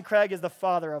William Lane Craig is the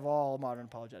father of all modern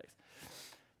apologetics.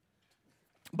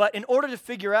 But in order to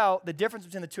figure out the difference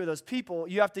between the two of those people,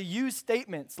 you have to use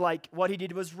statements like what he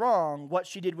did was wrong, what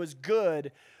she did was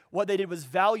good, what they did was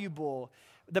valuable.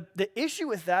 The issue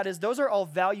with that is those are all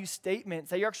value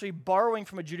statements that you're actually borrowing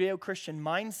from a Judeo-Christian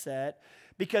mindset,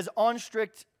 because on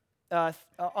strict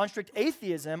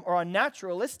atheism or on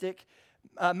naturalistic,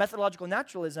 methodological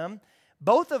naturalism,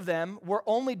 both of them were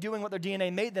only doing what their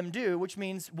DNA made them do, which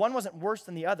means one wasn't worse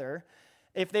than the other.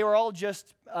 If they were all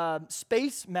just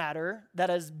space matter that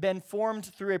has been formed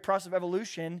through a process of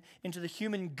evolution into the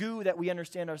human goo that we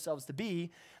understand ourselves to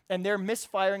be, and their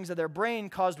misfirings of their brain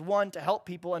caused one to help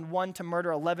people and one to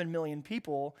murder 11 million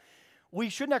people, we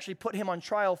shouldn't actually put him on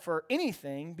trial for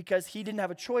anything because he didn't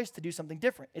have a choice to do something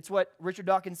different. It's what Richard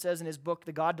Dawkins says in his book,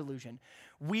 The God Delusion.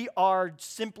 We are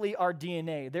simply our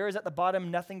DNA. There is at the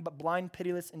bottom nothing but blind,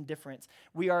 pitiless indifference.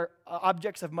 We are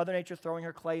objects of Mother Nature throwing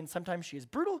her clay, and sometimes she is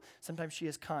brutal, sometimes she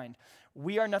is kind.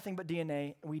 We are nothing but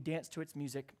DNA, and we dance to its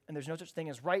music, and there's no such thing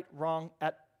as right, wrong,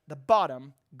 at the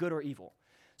bottom, good or evil.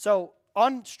 So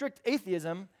on strict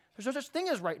atheism, there's no such thing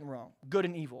as right and wrong, good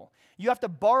and evil. You have to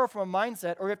borrow from a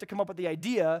mindset, or you have to come up with the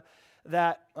idea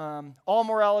that all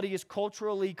morality is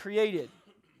culturally created,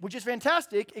 which is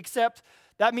fantastic, except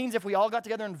that means if we all got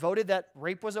together and voted that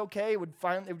rape was okay, it would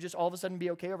just all of a sudden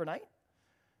be okay overnight?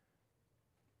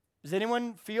 Does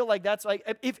anyone feel like that's like,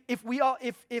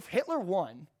 if Hitler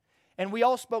won and we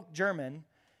all spoke German,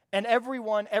 and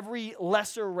every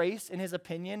lesser race, in his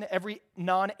opinion, every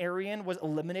non-Aryan was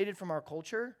eliminated from our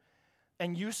culture,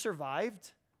 and you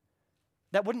survived,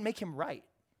 that wouldn't make him right.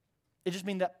 It just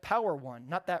means that power won,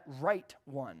 not that right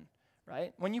won,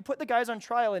 right? When you put the guys on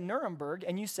trial in Nuremberg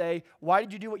and you say, why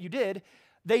did you do what you did?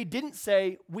 They didn't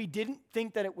say, we didn't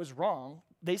think that it was wrong.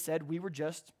 They said, we were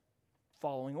just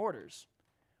following orders.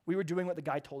 We were doing what the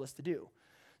guy told us to do.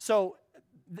 So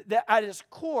at its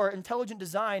core, intelligent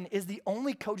design is the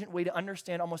only cogent way to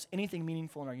understand almost anything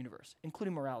meaningful in our universe,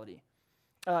 including morality.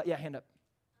 Yeah, hand up.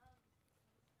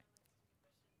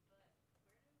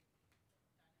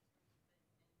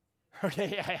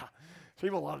 Okay, yeah.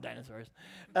 People love dinosaurs.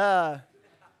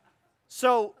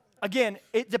 So, again,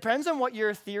 it depends on what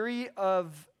your theory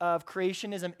of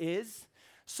creationism is.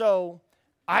 So,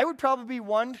 I would probably be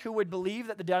one who would believe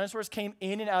that the dinosaurs came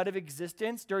in and out of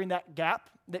existence during that gap,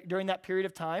 during that period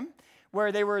of time,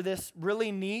 where they were this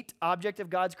really neat object of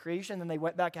God's creation, and they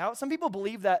went back out. Some people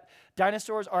believe that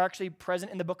dinosaurs are actually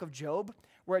present in the book of Job,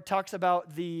 where it talks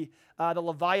about the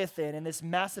Leviathan and this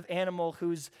massive animal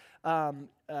whose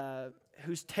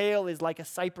tail is like a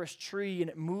cypress tree, and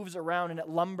it moves around and it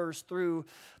lumbers through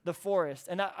the forest.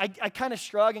 And I kind of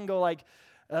shrug and go like,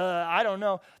 I don't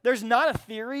know. There's not a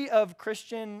theory of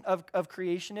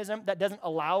creationism that doesn't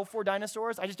allow for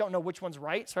dinosaurs. I just don't know which one's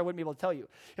right, so I wouldn't be able to tell you.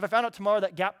 If I found out tomorrow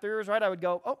that gap theory was right, I would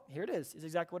go, oh, here it is. It's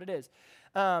exactly what it is.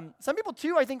 Some people,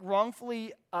 too, I think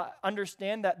wrongfully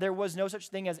understand that there was no such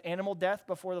thing as animal death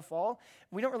before the fall.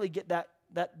 We don't really get that.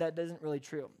 That isn't really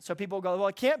true. So people go, well,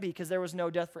 it can't be because there was no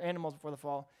death for animals before the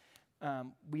fall.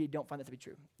 We don't find that to be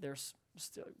true.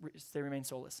 They remain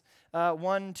soulless.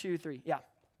 1, 2, 3. Yeah.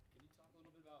 Can you talk a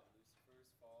little bit about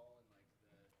Lucifer's fall and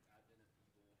like the advent of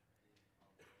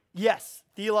evil? Yes,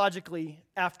 theologically,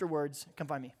 afterwards, come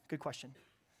find me. Good question.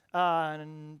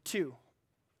 And 2,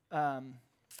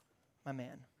 my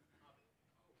man.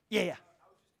 Yeah. I was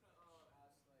just going to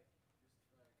ask, like, just going on with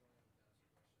that question.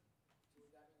 So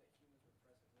would that mean that humans were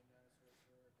present when dinosaurs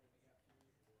were during the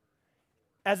gap period?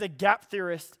 As a gap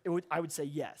theorist, I would say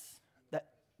yes,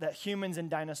 that humans and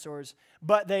dinosaurs,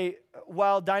 but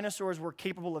while dinosaurs were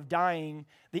capable of dying,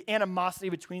 the animosity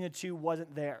between the two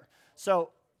wasn't there. So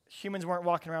humans weren't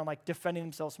walking around like defending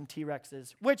themselves from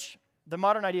T-Rexes, which the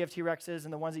modern idea of T-Rexes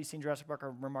and the ones that you see in Jurassic Park are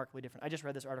remarkably different. I just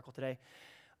read this article today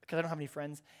because I don't have any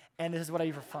friends, and this is what I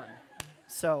do for fun.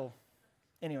 So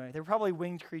anyway, they were probably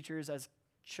winged creatures as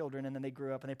children, and then they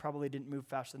grew up, and they probably didn't move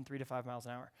faster than 3 to 5 miles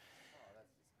an hour.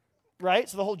 Right?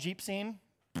 So the whole Jeep scene.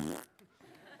 Go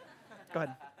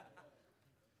ahead.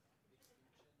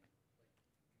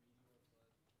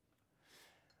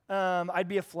 I'd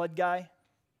be a flood guy.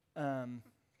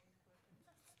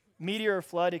 Meteor or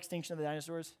flood, extinction of the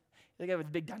dinosaurs. You think I have a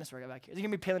big dinosaur guy back here. Is he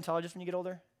going to be a paleontologist when you get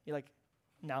older? You're like,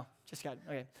 no, just got it.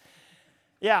 Okay.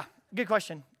 Yeah, good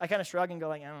question. I kind of shrug and go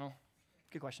like, I don't know.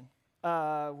 Good question.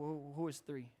 Who is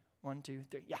 3? 1, 2,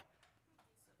 3. Yeah.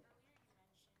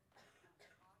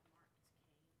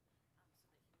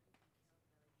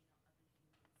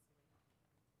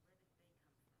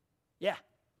 Yeah.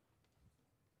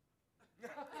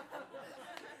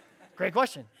 Great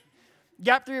question.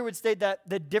 Gap theory would state that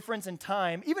the difference in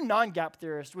time, even non-gap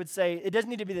theorists would say it doesn't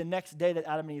need to be the next day that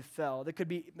Adam and Eve fell. There could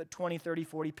be a 20, 30,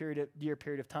 40 year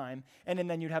period of time, and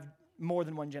then you'd have more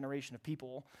than one generation of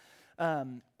people.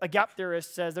 A gap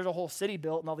theorist says there's a whole city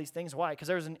built and all these things. Why? Because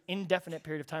there's an indefinite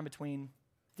period of time between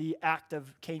the act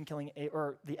of Cain killing,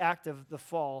 or the act of the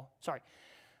fall,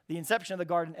 the inception of the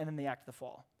garden and then the act of the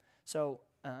fall. So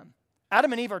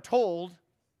Adam and Eve are told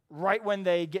right when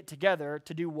they get together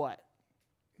to do what?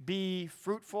 Be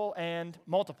fruitful and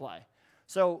multiply.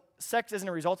 So sex isn't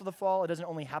a result of the fall. It doesn't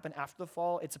only happen after the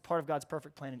fall. It's a part of God's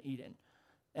perfect plan in Eden.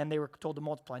 And they were told to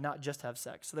multiply, not just have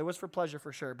sex. So there was for pleasure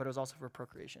for sure, but it was also for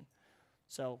procreation.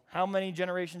 So how many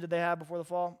generations did they have before the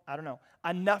fall? I don't know.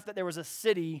 Enough that there was a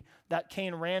city that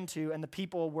Cain ran to, and the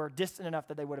people were distant enough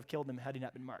that they would have killed him had he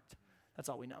not been marked. That's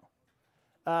all we know.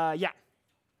 Yeah.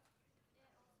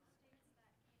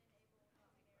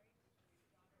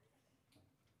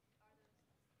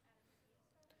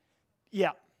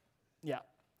 Yeah.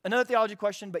 Another theology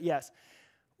question, but yes.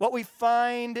 What we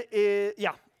find is,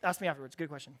 ask me afterwards. Good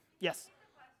question. Yes.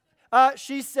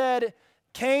 She said,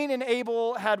 Cain and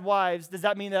Abel had wives. Does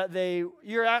that mean that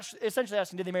you're essentially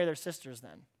asking, did they marry their sisters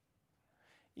then?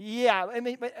 Yeah, I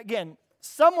mean, but again,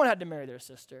 someone had to marry their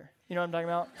sister. You know what I'm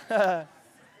talking about?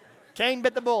 Cain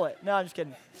bit the bullet. No, I'm just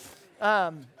kidding.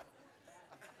 But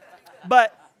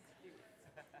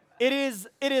it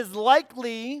is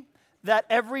likely that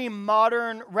every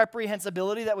modern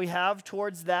reprehensibility that we have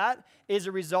towards that is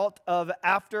a result of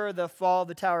after the fall of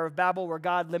the Tower of Babel, where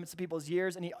God limits the people's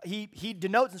years, and he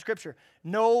denotes in Scripture,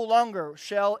 no longer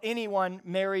shall anyone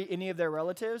marry any of their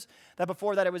relatives. That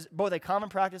before that it was both a common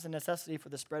practice and necessity for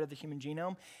the spread of the human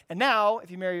genome. And now,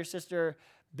 if you marry your sister,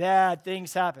 bad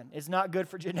things happen. It's not good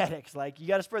for genetics. Like, you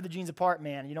got to spread the genes apart,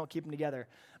 man. You don't keep them together.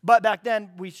 But back then,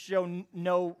 we show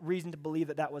no reason to believe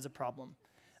that that was a problem.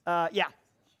 Yeah.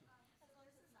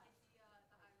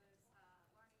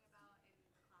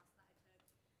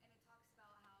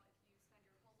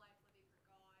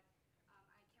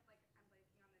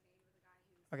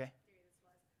 Okay.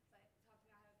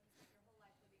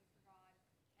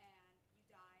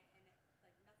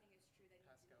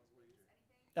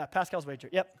 Pascal's wager.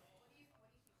 Yep.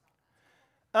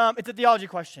 It's a theology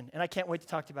question, and I can't wait to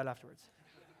talk to you about it afterwards.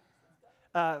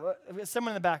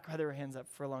 Someone in the back had their hands up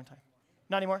for a long time.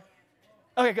 Not anymore?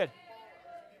 Okay, good.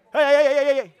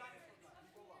 Hey.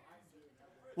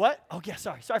 What? Oh, yeah,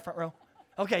 sorry, front row.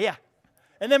 Okay, yeah.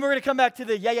 And then we're going to come back to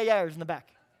the yeahs in the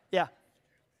back. Yeah.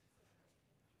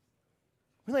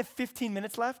 We only have 15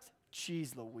 minutes left?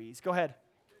 Jeez Louise. Go ahead.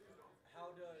 How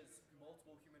does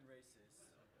multiple human races,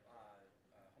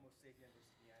 Homo sapien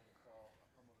versus Neanderthal,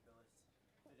 Homo habilis,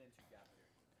 fit into gap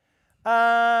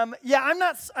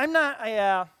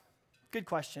theory? Good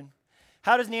question.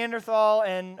 How does Neanderthal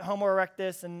and Homo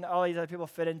erectus and all these other people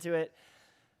fit into it?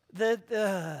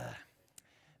 The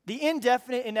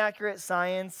indefinite, inaccurate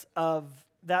science of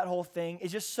that whole thing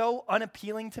is just so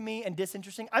unappealing to me and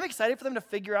disinteresting. I'm excited for them to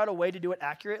figure out a way to do it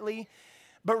accurately.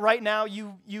 But right now,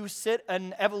 you sit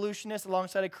an evolutionist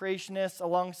alongside a creationist,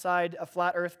 alongside a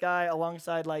flat earth guy,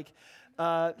 alongside like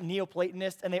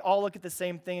Neoplatonist, and they all look at the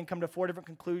same thing and come to 4 different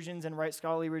conclusions and write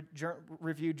scholarly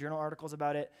reviewed journal articles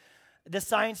about it. The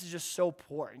science is just so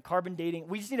poor. And carbon dating,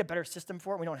 we just need a better system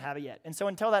for it. We don't have it yet. And so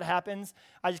until that happens,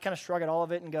 I just kind of shrug at all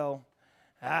of it and go,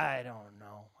 I don't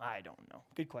know.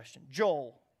 Good question.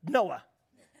 Noah.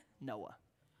 I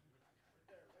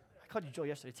called you Joel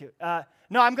yesterday too.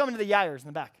 No, I'm coming to the Yaires in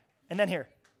the back. And then here.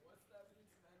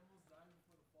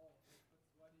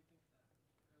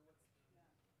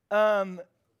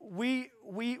 We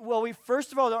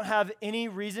first of all don't have any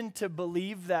reason to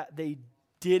believe that they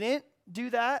didn't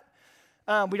do that.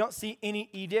 We don't see any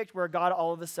edict where God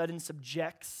all of a sudden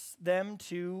subjects them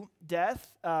to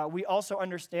death. We also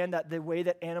understand that the way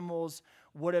that animals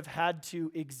would have had to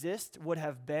exist would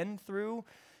have been through,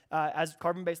 as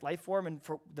carbon-based life form, and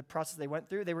for the process they went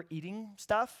through, they were eating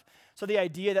stuff. So the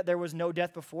idea that there was no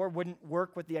death before wouldn't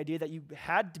work with the idea that you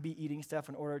had to be eating stuff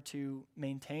in order to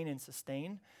maintain and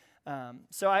sustain.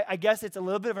 So I guess it's a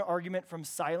little bit of an argument from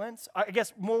silence. I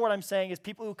guess more what I'm saying is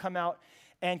people who come out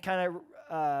and kind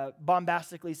of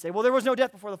bombastically say, well, there was no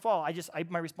death before the fall.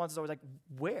 My response is always like,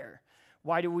 where?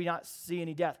 Why do we not see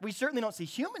any death? We certainly don't see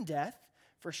human death,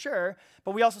 for sure,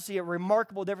 but we also see a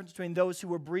remarkable difference between those who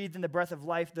were breathed in the breath of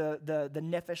life, the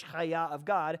nefesh chaya of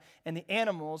God, and the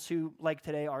animals who, like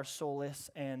today, are soulless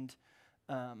and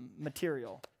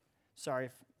material. Sorry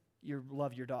if you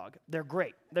love your dog. They're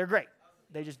great.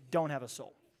 They just don't have a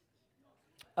soul.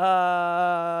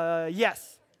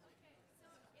 Yes.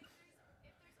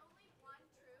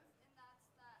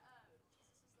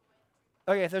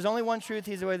 Okay, if there's only one truth,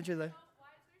 he's the way, the truth, the life.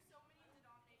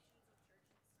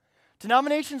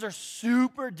 Denominations are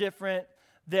super different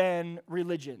than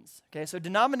religions. Okay, so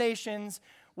denominations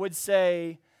would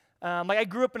say, like I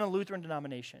grew up in a Lutheran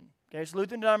denomination. Okay, so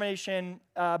Lutheran denomination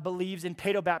believes in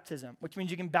paedobaptism, which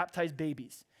means you can baptize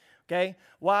babies. Okay,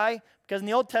 why? Because in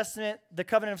the Old Testament, the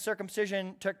covenant of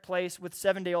circumcision took place with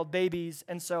 7-day-old babies,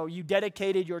 and so you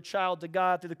dedicated your child to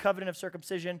God through the covenant of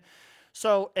circumcision.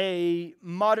 So a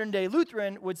modern-day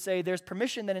Lutheran would say there's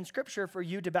permission then in Scripture for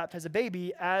you to baptize a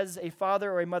baby as a father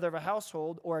or a mother of a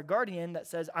household or a guardian that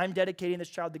says, I'm dedicating this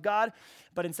child to God,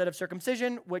 but instead of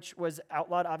circumcision, which was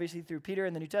outlawed obviously through Peter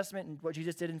in the New Testament and what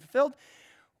Jesus did and fulfilled,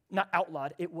 not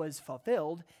outlawed, it was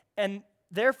fulfilled, and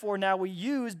therefore now we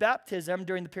use baptism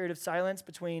during the period of silence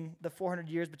between the 400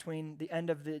 years between the end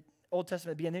of the Old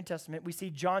Testament and the beginning of the New Testament. We see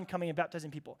John coming and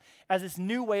baptizing people as this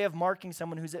new way of marking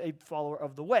someone who's a follower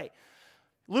of the way.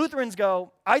 Lutherans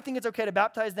go, I think it's okay to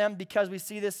baptize them because we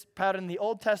see this pattern in the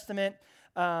Old Testament.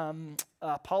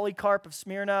 Polycarp of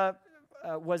Smyrna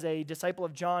was a disciple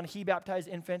of John. He baptized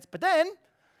infants. But then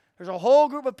there's a whole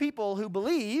group of people who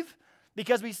believe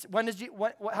because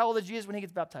how old is Jesus when he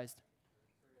gets baptized?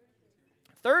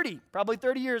 30, probably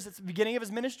 30 years. It's the beginning of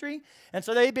his ministry. And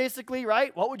so they basically,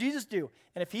 right, what would Jesus do?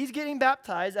 And if he's getting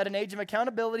baptized at an age of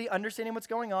accountability, understanding what's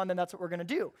going on, then that's what we're going to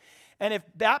do. And if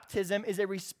baptism is a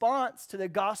response to the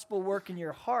gospel work in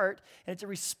your heart, and it's a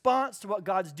response to what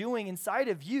God's doing inside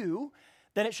of you,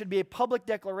 then it should be a public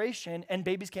declaration, and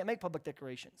babies can't make public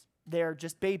declarations. They're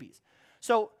just babies.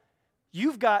 So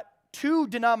you've got two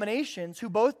denominations who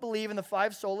both believe in the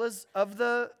 5 solas of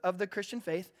the Christian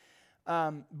faith,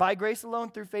 by grace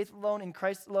alone, through faith alone, in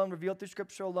Christ alone, revealed through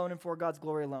Scripture alone, and for God's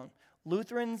glory alone.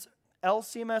 Lutherans,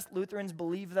 LCMS Lutherans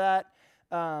believe that.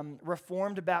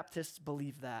 Reformed Baptists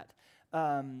believe that.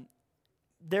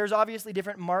 There's obviously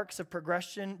different marks of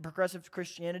progressive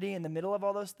Christianity in the middle of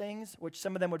all those things, which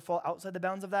some of them would fall outside the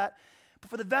bounds of that. But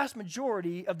for the vast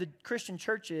majority of the Christian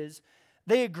churches,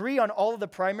 they agree on all of the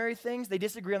primary things. They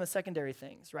disagree on the secondary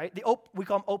things, right? We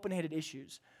call them open-handed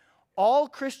issues. All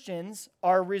Christians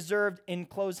are reserved in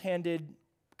closed-handed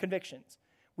convictions.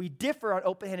 We differ on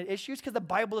open-handed issues because the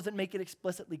Bible doesn't make it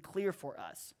explicitly clear for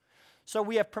us. So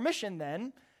we have permission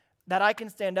then that I can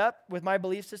stand up with my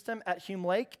belief system at Hume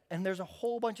Lake, and there's a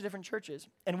whole bunch of different churches,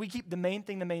 and we keep the main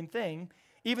thing.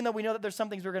 Even though we know that there's some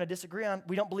things we're going to disagree on,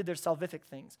 we don't believe there's salvific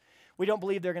things. We don't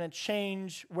believe they're going to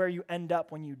change where you end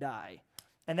up when you die.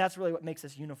 And that's really what makes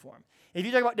us uniform. If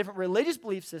you talk about different religious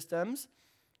belief systems,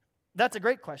 that's a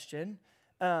great question.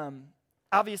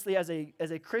 Obviously, as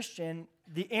a Christian,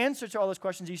 the answer to all those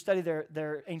questions, you study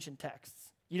their ancient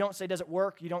texts. You don't say, does it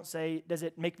work? You don't say, does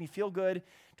it make me feel good?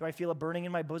 Do I feel a burning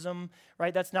in my bosom?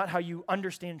 Right? That's not how you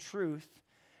understand truth.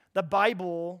 The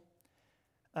Bible,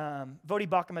 Voddie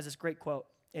Baucham has this great quote.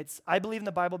 I believe in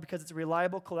the Bible because it's a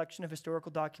reliable collection of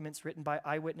historical documents written by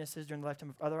eyewitnesses during the lifetime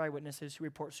of other eyewitnesses who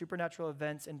report supernatural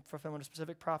events and fulfillment of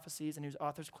specific prophecies and whose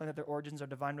authors claim that their origins are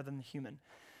divine rather than human.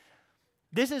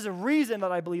 This is a reason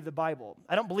that I believe the Bible.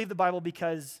 I don't believe the Bible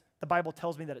because the Bible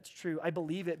tells me that it's true. I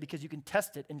believe it because you can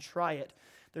test it and try it.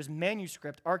 There's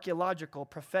manuscript, archaeological,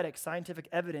 prophetic, scientific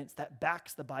evidence that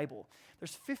backs the Bible.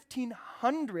 There's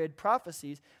 1,500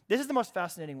 prophecies. This is the most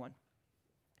fascinating one.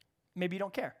 Maybe you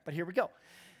don't care, but here we go.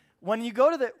 When you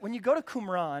go to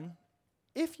Qumran,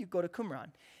 if you go to Qumran,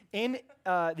 in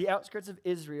the outskirts of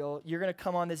Israel, you're going to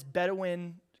come on this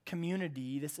Bedouin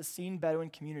community, this Essene Bedouin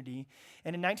community.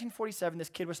 And in 1947, this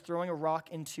kid was throwing a rock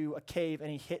into a cave, and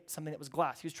he hit something that was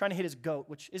glass. He was trying to hit his goat,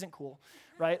 which isn't cool,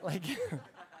 right? Like,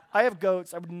 I have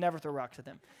goats. I would never throw rocks at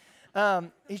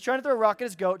them. He's trying to throw a rock at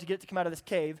his goat to get it to come out of this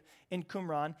cave in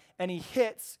Qumran, and he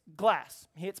hits glass.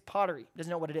 He hits pottery. Doesn't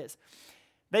know what it is.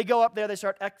 They go up there, they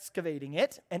start excavating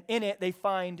it, and in it they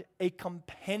find a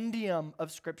compendium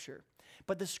of Scripture.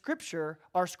 But the Scripture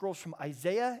are scrolls from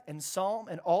Isaiah and Psalm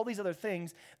and all these other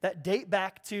things that date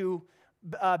back to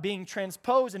being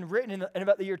transposed and written in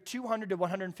about the year 200 to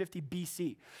 150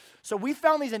 BC. So we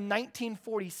found these in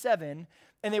 1947,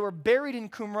 and they were buried in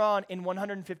Qumran in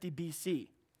 150 BC.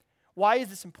 Why is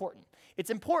this important? It's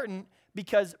important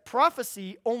because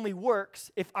prophecy only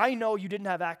works if I know you didn't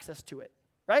have access to it,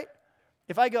 right?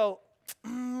 If I go,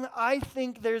 I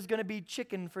think there's going to be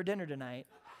chicken for dinner tonight,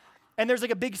 and there's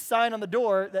like a big sign on the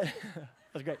door that,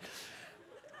 that's great.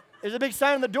 There's a big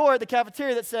sign on the door at the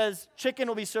cafeteria that says, chicken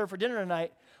will be served for dinner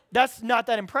tonight. That's not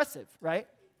that impressive, right?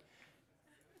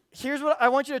 Here's what I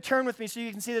want you to turn with me so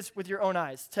you can see this with your own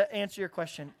eyes to answer your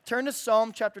question. Turn to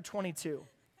Psalm chapter 22.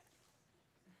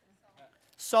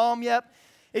 Psalm, yep.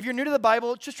 If you're new to the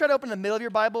Bible, just try to open the middle of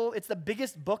your Bible. It's the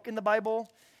biggest book in the Bible.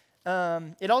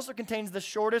 It also contains the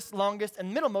shortest, longest,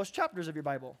 and middlemost chapters of your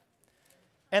Bible.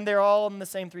 And they're all in the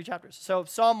same 3 chapters. So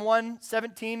Psalm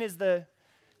 117 is the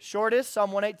shortest,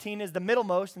 Psalm 118 is the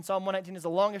middlemost, and Psalm 119 is the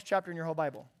longest chapter in your whole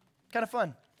Bible. Kind of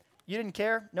fun. You didn't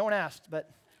care. No one asked,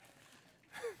 but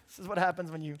this is what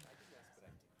happens when you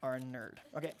are a nerd.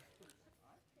 Okay.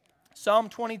 Psalm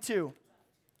 22.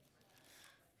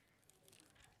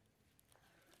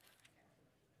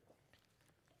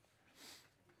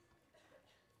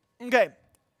 Okay.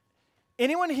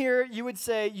 Anyone here, you would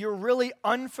say you're really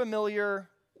unfamiliar.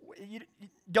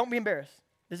 Don't be embarrassed.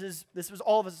 This was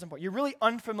all of us at some point. You're really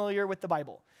unfamiliar with the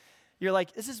Bible. You're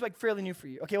like, this is like fairly new for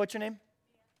you. Okay, what's your name?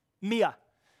 Mia.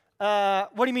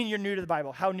 What do you mean you're new to the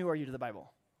Bible? How new are you to the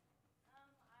Bible?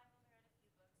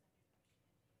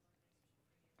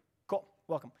 Cool,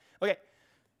 welcome. Okay,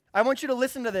 I want you to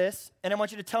listen to this, and I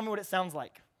want you to tell me what it sounds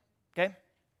like. Okay?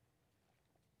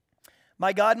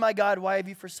 My God, why have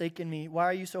you forsaken me? Why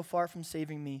are you so far from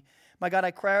saving me? My God, I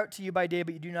cry out to you by day,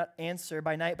 but you do not answer.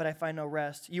 By night, but I find no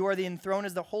rest. You are the enthroned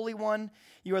as the Holy One.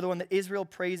 You are the one that Israel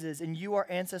praises. In you our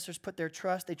ancestors put their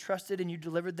trust. They trusted and you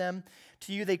delivered them.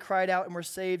 To you they cried out and were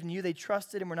saved. In you they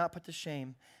trusted and were not put to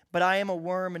shame. But I am a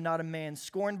worm and not a man,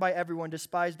 scorned by everyone,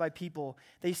 despised by people.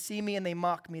 They see me and they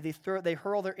mock me. They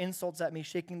hurl their insults at me,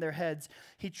 shaking their heads.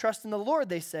 He trusts in the Lord,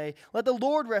 they say. Let the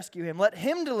Lord rescue him. Let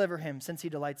him deliver him, since he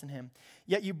delights in him.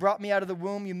 Yet you brought me out of the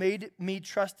womb. You made me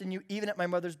trust in you, even at my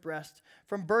mother's breast.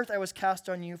 From birth I was cast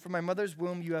on you. From my mother's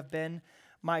womb you have been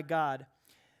my God.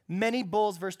 Many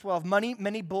bulls, verse 12,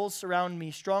 many bulls surround me.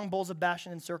 Strong bulls of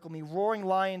Bashan encircle me. Roaring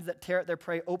lions that tear at their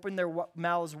prey open their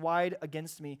mouths wide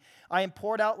against me. I am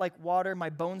poured out like water. My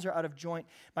bones are out of joint.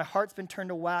 My heart's been turned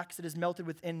to wax. It is melted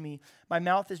within me. My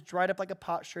mouth is dried up like a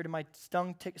potsherd, and my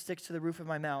tongue sticks to the roof of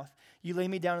my mouth. You lay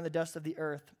me down in the dust of the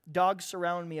earth. Dogs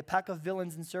surround me. A pack of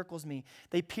villains encircles me.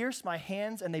 They pierce my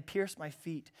hands and they pierce my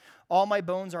feet. All my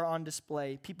bones are on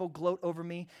display. People gloat over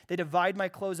me. They divide my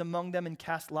clothes among them and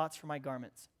cast lots for my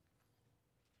garments.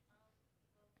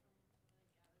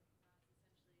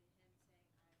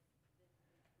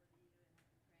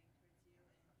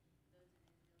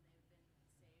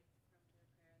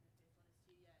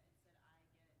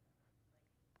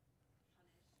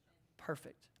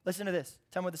 Perfect. Listen to this.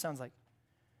 Tell me what this sounds like.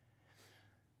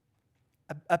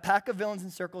 A pack of villains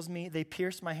encircles me. They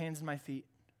pierce my hands and my feet.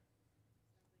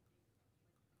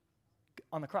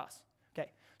 On the cross.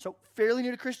 Okay. So fairly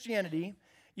new to Christianity,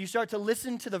 you start to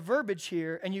listen to the verbiage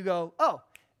here and you go, oh,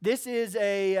 this is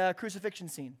a crucifixion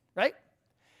scene, right?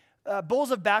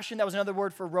 Bulls of Bashan, that was another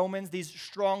word for Romans, these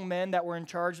strong men that were in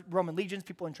charge, Roman legions,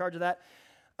 people in charge of that.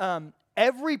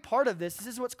 Every part of this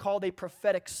is what's called a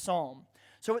prophetic psalm.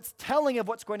 So it's telling of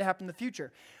what's going to happen in the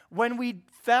future. When we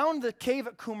found the cave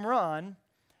at Qumran,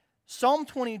 Psalm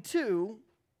 22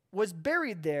 was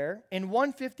buried there in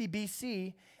 150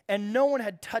 BC, and no one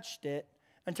had touched it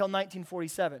until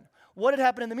 1947. What had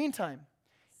happened in the meantime?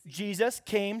 Jesus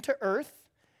came to earth.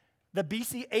 The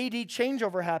BC AD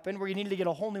changeover happened where you needed to get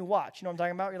a whole new watch. You know what I'm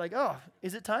talking about? You're like, oh,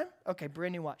 is it time? Okay,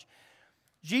 brand new watch.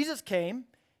 Jesus came.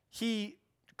 He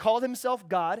called himself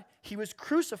God. He was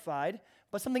crucified.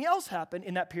 But something else happened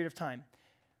in that period of time.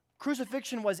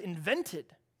 Crucifixion was invented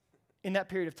in that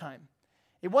period of time.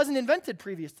 It wasn't invented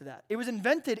previous to that. It was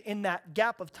invented in that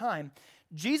gap of time.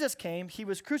 Jesus came, he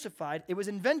was crucified. It was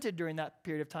invented during that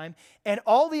period of time. And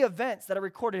all the events that are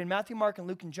recorded in Matthew, Mark, and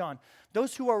Luke, and John,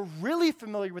 those who are really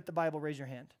familiar with the Bible, raise your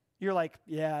hand. You're like,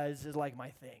 yeah, this is like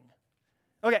my thing.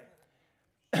 Okay,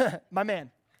 my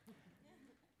man.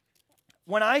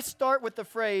 When I start with the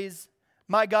phrase,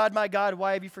 my God,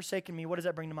 why have you forsaken me? What does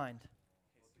that bring to mind?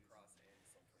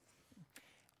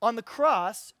 On the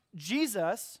cross,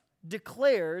 Jesus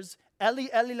declares, Eli,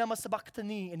 Eli, lama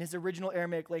sabachthani, in his original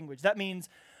Aramaic language. That means,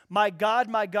 my God,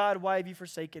 why have you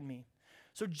forsaken me?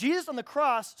 So Jesus on the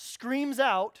cross screams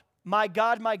out, my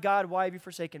God, why have you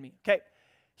forsaken me? Okay,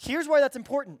 here's why that's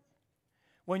important.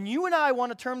 When you and I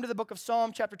want to turn to the book of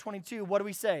Psalm chapter 22, what do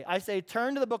we say? I say,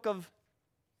 turn to the book of...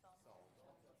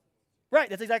 Right,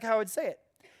 that's exactly how I would say it.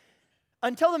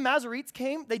 Until the Masoretes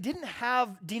came, they didn't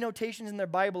have denotations in their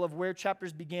Bible of where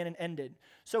chapters began and ended.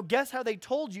 So guess how they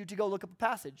told you to go look up a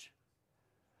passage?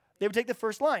 They would take the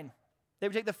first line. They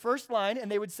would take the first line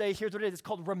and they would say, here's what it is. It's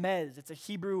called remez. It's a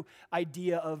Hebrew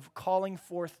idea of calling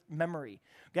forth memory.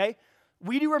 Okay?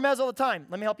 We do remez all the time.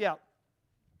 Let me help you out.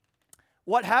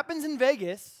 What happens in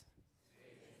Vegas?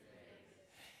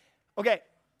 Okay.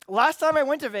 Last time I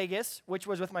went to Vegas, which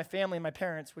was with my family and my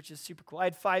parents, which is super cool. I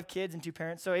had 5 kids and 2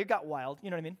 parents, so it got wild. You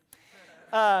know what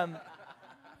I mean?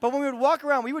 But when we would walk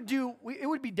around, it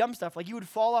would be dumb stuff. Like you would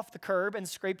fall off the curb and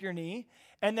scrape your knee,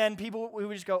 and then we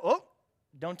would just go, oh,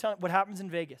 don't tell what happens in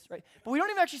Vegas, right? But we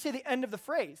don't even actually say the end of the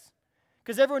phrase,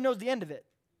 because everyone knows the end of it,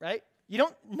 right?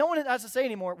 No one has to say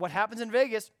anymore, what happens in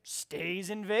Vegas stays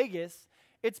in Vegas.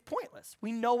 It's pointless.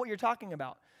 We know what you're talking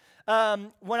about.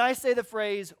 When I say the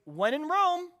phrase, when in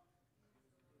Rome,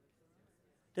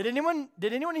 did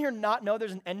anyone here not know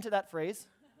there's an end to that phrase?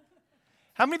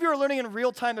 How many of you are learning in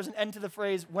real time there's an end to the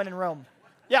phrase, when in Rome?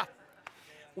 Yeah.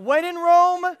 When in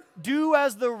Rome, do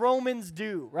as the Romans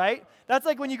do, right? That's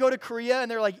like when you go to Korea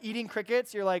and they're like eating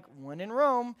crickets, you're like, when in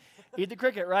Rome, eat the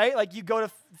cricket, right? Like you go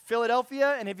to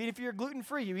Philadelphia and if you're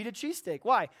gluten-free, you eat a cheesesteak.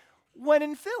 Why? When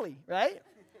in Philly, right?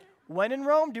 When in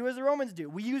Rome, do as the Romans do.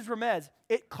 We use remez.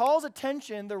 It calls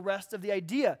attention the rest of the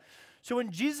idea. So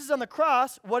when Jesus is on the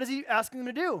cross, what is he asking them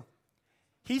to do?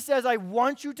 He says, I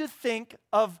want you to think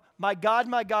of my God,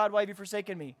 why have you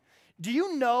forsaken me? Do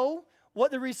you know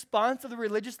what the response of the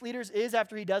religious leaders is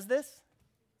after he does this?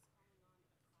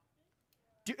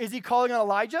 Is he calling on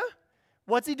Elijah?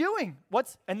 What's he doing?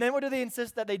 And then what do they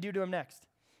insist that they do to him next?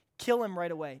 Kill him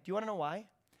right away. Do you want to know why?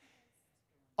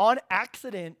 On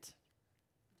accident,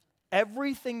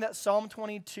 everything that Psalm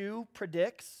 22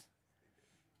 predicts,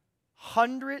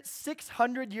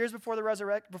 600 years before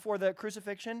the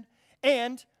crucifixion,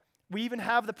 and we even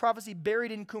have the prophecy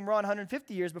buried in Qumran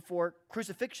 150 years before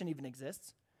crucifixion even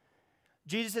exists.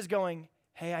 Jesus is going,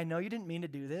 hey, I know you didn't mean to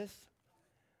do this.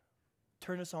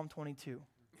 Turn to Psalm 22.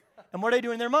 And what are they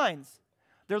doing in their minds?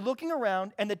 They're looking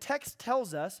around, and the text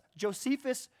tells us,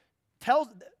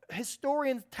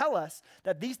 historians tell us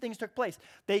that these things took place.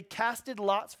 They casted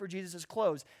lots for Jesus'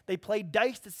 clothes. They played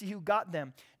dice to see who got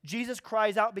them. Jesus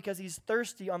cries out because he's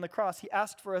thirsty on the cross. He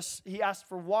asked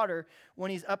for water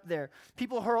when he's up there.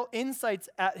 People hurl insults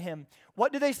at him.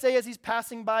 What do they say as he's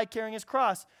passing by carrying his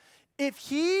cross? If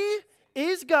he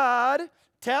is God,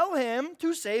 tell him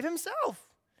to save himself.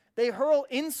 They hurl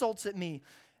insults at me.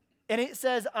 And it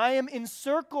says, I am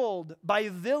encircled by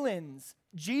villains.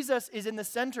 Jesus is in the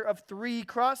center of 3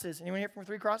 crosses. Anyone here from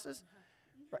 3 crosses?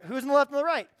 Right. Who's on the left and the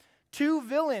right? 2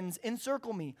 villains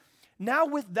encircle me. Now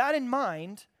with that in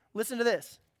mind, listen to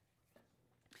this.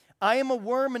 I am a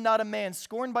worm and not a man,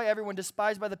 scorned by everyone,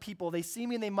 despised by the people. They see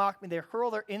me and they mock me. They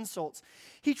hurl their insults.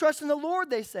 He trusts in the Lord,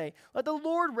 they say. Let the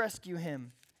Lord rescue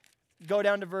him. Go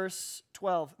down to verse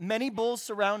 12. Many bulls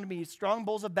surround me. Strong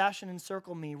bulls of Bashan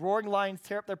encircle me. Roaring lions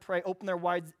tear up their prey, open their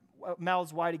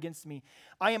mouths wide against me.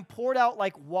 I am poured out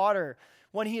like water.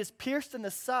 When he is pierced in the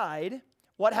side,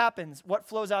 what happens? What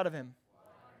flows out of him?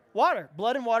 Water.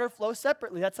 Blood and water flow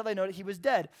separately. That's how they know that he was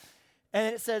dead. And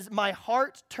then it says, my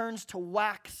heart turns to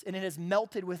wax and it has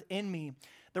melted within me.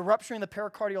 The rupturing of the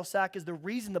pericardial sac is the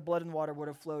reason the blood and water would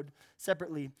have flowed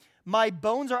separately. My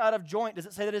bones are out of joint. Does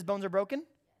it say that his bones are broken?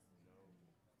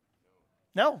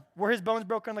 No. Were his bones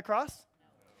broken on the cross?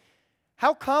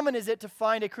 How common is it to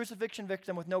find a crucifixion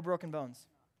victim with no broken bones?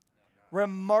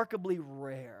 Remarkably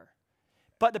rare.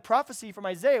 But the prophecy from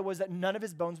Isaiah was that none of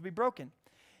his bones would be broken.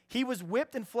 He was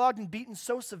whipped and flogged and beaten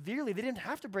so severely, they didn't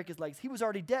have to break his legs. He was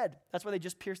already dead. That's why they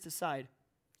just pierced his side.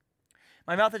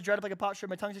 My mouth is dried up like a potsherd.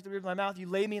 My tongue sticks to the roof of my mouth. You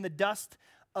lay me in the dust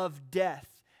of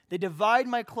death. They divide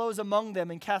my clothes among them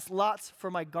and cast lots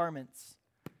for my garments.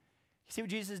 You see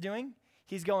what Jesus is doing?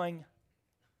 He's going,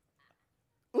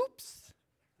 oops.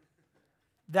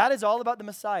 That is all about the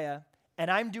Messiah, and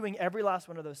I'm doing every last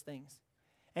one of those things.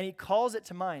 And he calls it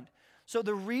to mind. So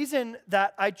the reason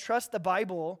that I trust the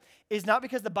Bible is not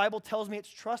because the Bible tells me it's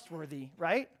trustworthy,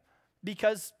 right?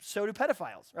 Because so do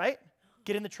pedophiles, right?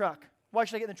 Get in the truck. Why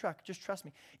should I get in the truck? Just trust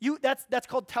me. That's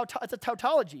called it's a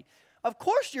tautology. Of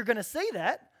course you're going to say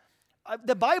that.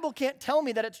 The Bible can't tell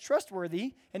me that it's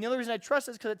trustworthy, and the only reason I trust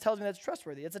it is because it tells me that it's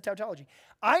trustworthy. It's a tautology.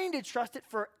 I need to trust it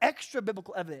for extra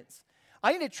biblical evidence.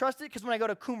 I need to trust it because when I go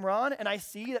to Qumran and I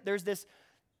see that there's this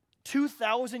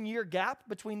 2,000-year gap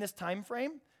between this time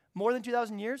frame, more than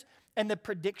 2,000 years, and the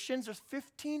predictions, there's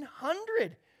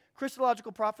 1,500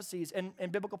 Christological prophecies and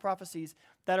biblical prophecies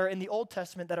that are in the Old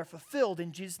Testament that are fulfilled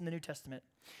in Jesus in the New Testament.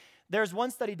 There's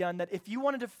one study done that if you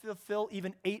wanted to fulfill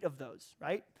even 8 of those,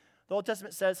 right? The Old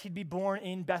Testament says he'd be born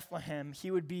in Bethlehem.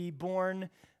 He would be born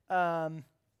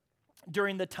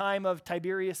during the time of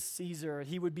Tiberius Caesar.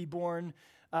 He would be born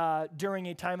during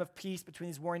a time of peace between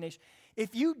these warring nations.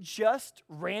 If you just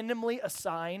randomly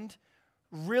assigned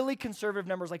really conservative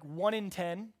numbers like 1 in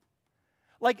 10,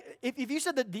 like if you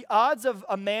said that the odds of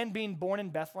a man being born in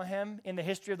Bethlehem in the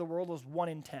history of the world was 1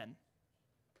 in 10,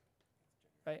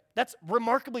 right? That's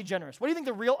remarkably generous. What do you think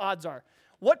the real odds are?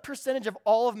 What percentage of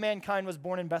all of mankind was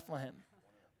born in Bethlehem?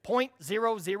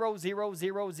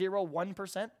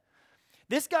 0.00001%?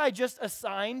 This guy just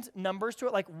assigned numbers to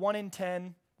it like 1 in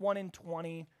 10, 1 in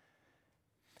 20.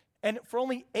 And for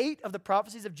only 8 of the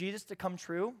prophecies of Jesus to come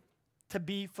true, to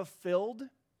be fulfilled,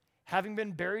 having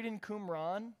been buried in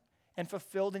Qumran, and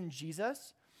fulfilled in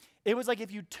Jesus, it was like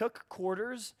if you took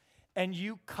quarters and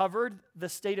you covered the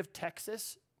state of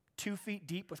Texas 2 feet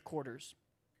deep with quarters.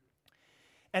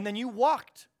 And then you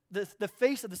walked the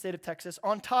face of the state of Texas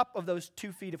on top of those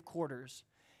 2 feet of quarters.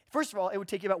 First of all, it would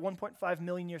take you about 1.5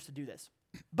 million years to do this.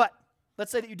 But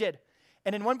let's say that you did.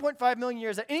 And in 1.5 million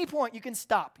years, at any point, you can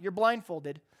stop. You're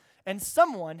blindfolded. And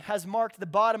someone has marked the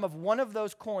bottom of one of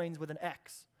those coins with an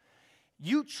X.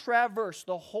 You traverse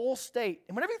the whole state.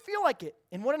 And whenever you feel like it,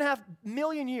 in 1.5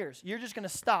 million years, you're just going to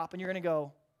stop and you're going to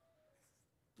go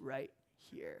right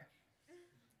here.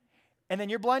 And then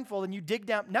you're blindfolded and you dig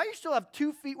down. Now you still have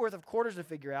 2 feet worth of quarters to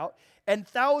figure out and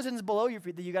thousands below your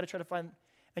feet that you got to try to find.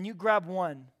 And you grab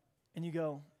one and you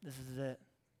go, this is it.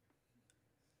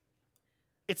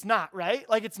 It's not, right?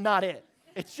 Like, it's not it.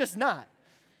 It's just not.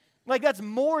 Like, that's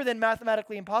more than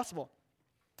mathematically impossible.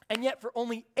 And yet for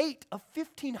only 8 of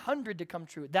 1,500 to come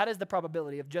true, that is the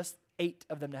probability of just 8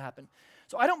 of them to happen.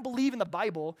 So I don't believe in the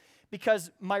Bible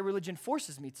because my religion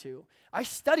forces me to. I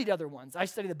studied other ones. I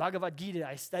studied the Bhagavad Gita.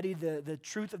 I studied the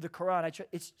truth of the Quran.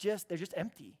 They're just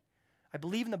empty. I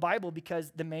believe in the Bible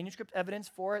because the manuscript evidence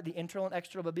for it, the internal and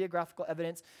external bibliographical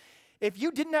evidence. If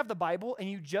you didn't have the Bible and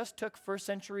you just took first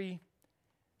century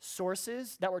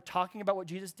sources that were talking about what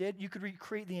Jesus did, you could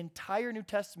recreate the entire New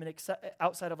Testament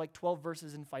outside of like 12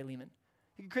 verses in Philemon.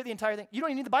 You could create the entire thing. You don't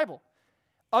even need the Bible.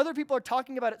 Other people are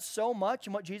talking about it so much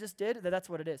and what Jesus did that that's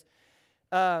what it is.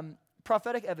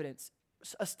 Prophetic evidence,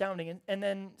 astounding, and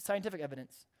then scientific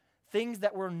evidence. Things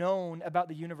that were known about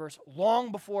the universe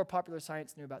long before popular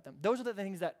science knew about them. Those are the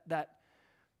things that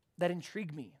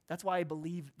intrigue me. That's why I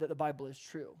believe that the Bible is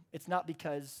true. It's not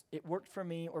because it worked for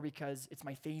me or because it's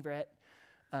my favorite.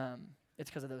 It's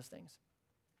because of those things.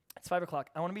 It's 5 o'clock.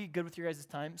 I want to be good with your guys'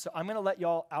 time, so I'm going to let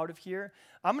y'all out of here.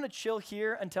 I'm going to chill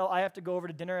here until I have to go over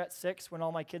to dinner at 6 when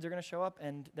all my kids are going to show up,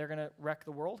 and they're going to wreck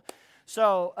the world.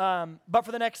 So, but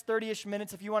for the next 30-ish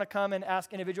minutes, if you want to come and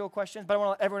ask individual questions, but I want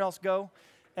to let everyone else go,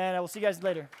 and I will see you guys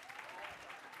later.